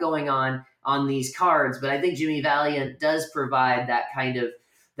stuff going on these cards. But I think Jimmy Valiant does provide that kind of,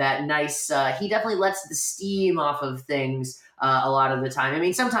 that nice, he definitely lets the steam off of things a lot of the time. I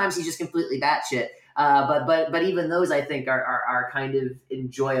mean, sometimes he's just completely batshit, but even those I think are kind of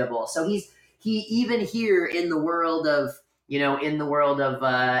enjoyable. So he even here in the world of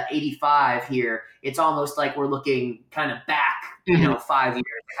 85 here, it's almost like we're looking kind of back, 5 years,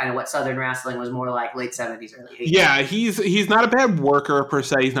 kind of what Southern wrestling was more like, late 70s, early 80s. Yeah, he's not a bad worker per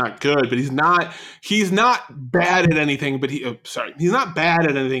se. He's not good, but he's not bad at anything. But he's not bad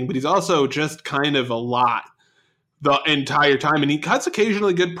at anything, but he's also just kind of a lot the entire time. And he cuts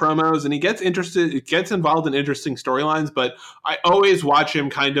occasionally good promos, and he gets involved in interesting storylines. But I always watch him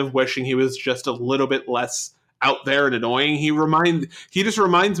kind of wishing he was just a little bit less out there and annoying. He just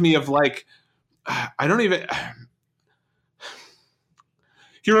reminds me of like,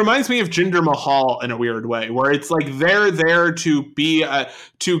 he reminds me of Jinder Mahal in a weird way, where it's like they're there to be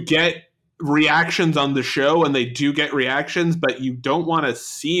to get reactions on the show, and they do get reactions, but you don't want to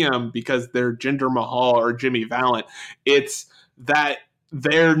see them because they're Jinder Mahal or Jimmy Valiant. It's that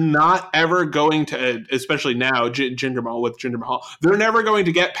they're not ever going to, especially now, Jinder Mahal, they're never going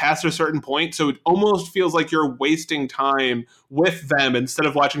to get past a certain point, so it almost feels like you're wasting time with them instead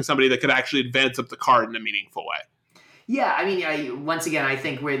of watching somebody that could actually advance up the card in a meaningful way. Yeah, I mean, once again, I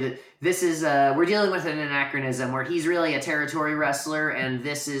think we're dealing with an anachronism where he's really a territory wrestler, and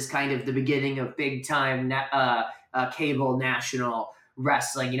this is kind of the beginning of big time cable national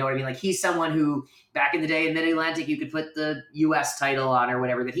wrestling. You know what I mean? Like, he's someone who back in the day in Mid-Atlantic, you could put the U.S. title on or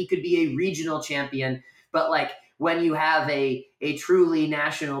whatever, that he could be a regional champion, but like when you have a truly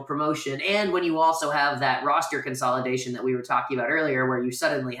national promotion, and when you also have that roster consolidation that we were talking about earlier, where you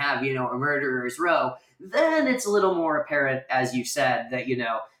suddenly have, a murderer's row, then it's a little more apparent, as you said, that,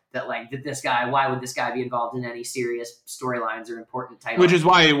 that this guy, why would this guy be involved in any serious storylines or important titles? Which is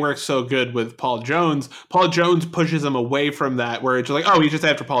why it works so good with Paul Jones. Paul Jones pushes him away from that, where it's like, oh, he's just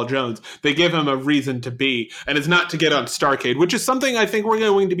after Paul Jones. They give him a reason to be, and it's not to get on Starrcade, which is something I think we're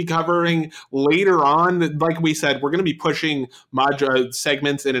going to be covering later on. Like we said, we're going to be pushing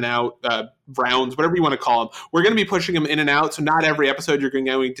segments in and out, rounds, whatever you want to call them. We're going to be pushing them in and out, so not every episode you're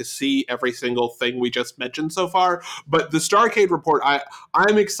going to see every single thing we just mentioned so far. But the Starrcade report,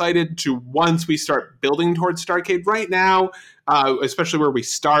 I'm excited to, once we start building towards Starrcade. Right now, especially where we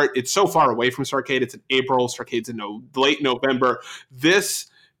start, it's so far away from Starrcade. It's in April. Starrcade's in late November. This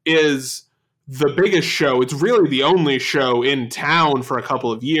is the biggest show. It's really the only show in town for a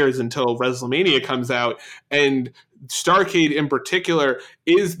couple of years until WrestleMania comes out. And Starrcade in particular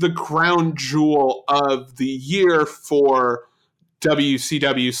is the crown jewel of the year for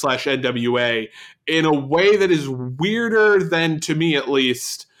WCW/NWA in a way that is weirder than, to me at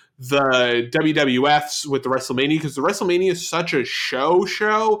least, the WWFs with the WrestleMania, because the WrestleMania is such a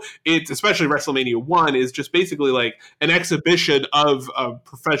show. It's, especially WrestleMania 1, is just basically like an exhibition of a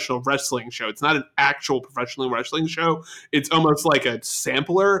professional wrestling show. It's not an actual professional wrestling show. It's almost like a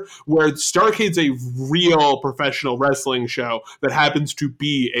sampler, where Starrcade's a real professional wrestling show that happens to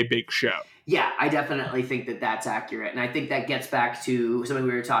be a big show. Yeah, I definitely think that that's accurate. And I think that gets back to something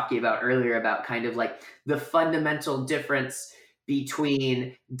we were talking about earlier about kind of like the fundamental difference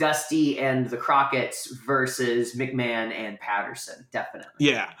between Dusty and the Crockett's versus McMahon and Patterson. Definitely.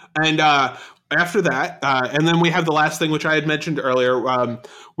 Yeah. And after that, and then we have the last thing, which I had mentioned earlier.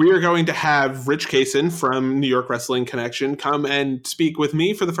 We are going to have Rich Kaysen from New York Wrestling Connection come and speak with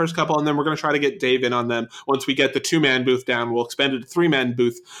me for the first couple, and then we're going to try to get Dave in on them. Once we get the 2-man booth down, we'll expand it to 3-man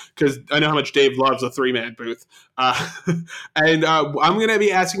booth, because I know how much Dave loves a 3-man booth. And I'm going to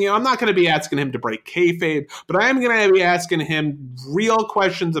be asking him, I'm not going to be asking him to break kayfabe, but I am going to be asking him real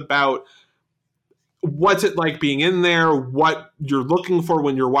questions about what's it like being in there, what you're looking for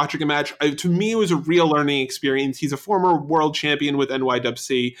when you're watching a match. To me, it was a real learning experience. He's a former world champion with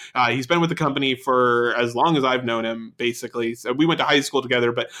NYWC. He's been with the company for as long as I've known him, basically. So we went to high school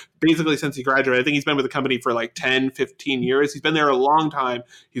together, but basically since he graduated, I think he's been with the company for like 10, 15 years. He's been there a long time.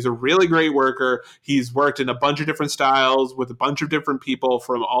 He's a really great worker. He's worked in a bunch of different styles with a bunch of different people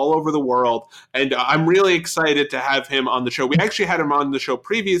from all over the world. And I'm really excited to have him on the show. We actually had him on the show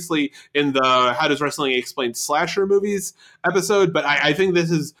previously in the How Does Wrestling Explain Slasher Movies episode, but I think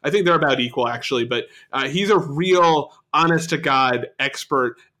they're about equal, actually. But he's a real honest to God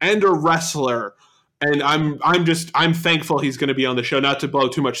expert and a wrestler, and I'm thankful he's going to be on the show. Not to blow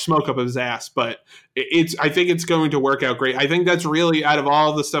too much smoke up his ass, but I think it's going to work out great. I think that's really, out of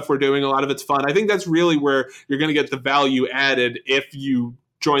all the stuff we're doing, a lot of it's fun. I think that's really where you're going to get the value added if you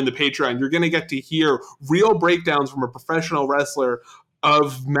join the Patreon. You're going to get to hear real breakdowns from a professional wrestler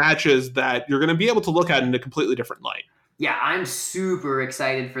of matches that you're going to be able to look at in a completely different light. Yeah, I'm super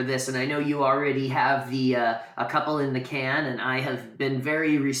excited for this, and I know you already have the a couple in the can, and I have been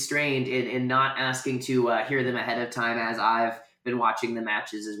very restrained in not asking to hear them ahead of time, as I've been watching the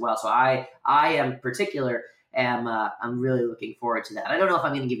matches as well. So I am particular. I'm really looking forward to that. I don't know if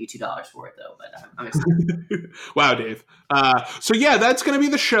I'm going to give you $2 for it though, but I'm excited. Wow, Dave. So yeah, that's going to be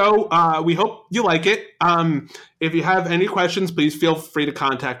the show. We hope you like it. If you have any questions, please feel free to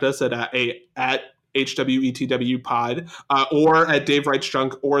contact us at HWETW pod, or at Dave Wrights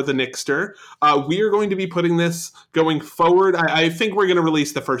Junk or the Nixter. We are going to be putting this going forward. I think we're going to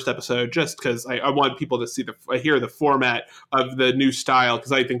release the first episode just because I want people to hear the format of the new style,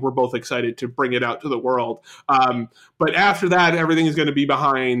 because I think we're both excited to bring it out to the world. But after that, everything is going to be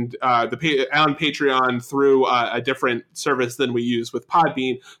behind on Patreon through a different service than we use with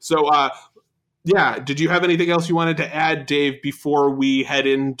Podbean. So yeah, did you have anything else you wanted to add, Dave, before we head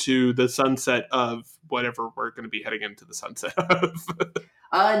into the sunset of whatever we're going to be heading into the sunset of?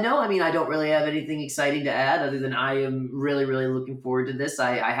 No, I mean, I don't really have anything exciting to add other than I am really, really looking forward to this.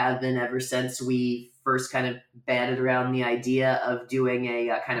 I have been ever since we first kind of batted around the idea of doing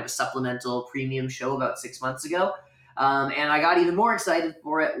a kind of a supplemental premium show about 6 months ago. And I got even more excited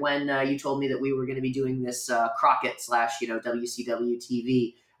for it when you told me that we were going to be doing this Crockett / WCW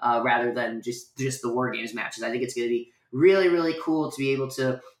TV rather than just the War Games matches. I think it's going to be really, really cool to be able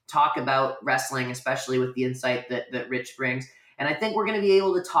to talk about wrestling, especially with the insight that Rich brings. And I think we're going to be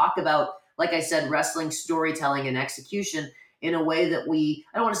able to talk about, like I said, wrestling storytelling and execution in a way that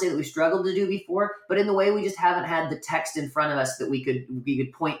I don't want to say that we struggled to do before, but in the way we just haven't had the text in front of us that we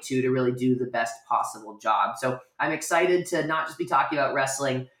could point to really do the best possible job. So I'm excited to not just be talking about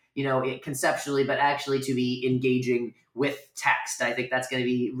wrestling, conceptually, but actually to be engaging with text. I think that's going to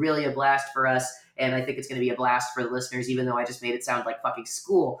be really a blast for us. And I think it's going to be a blast for the listeners, even though I just made it sound like fucking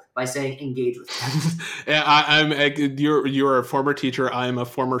school by saying engage with text. Yeah, you're a former teacher. I'm a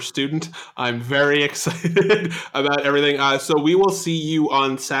former student. I'm very excited about everything. So we will see you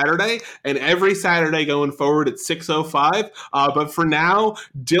on Saturday, and every Saturday going forward at 6:05. But for now,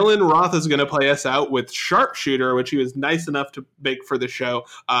 Dylan Roth is going to play us out with Sharpshooter, which he was nice enough to make for the show.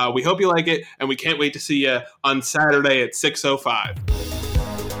 We hope you like it, and we can't wait to see you on Saturday at 6:05.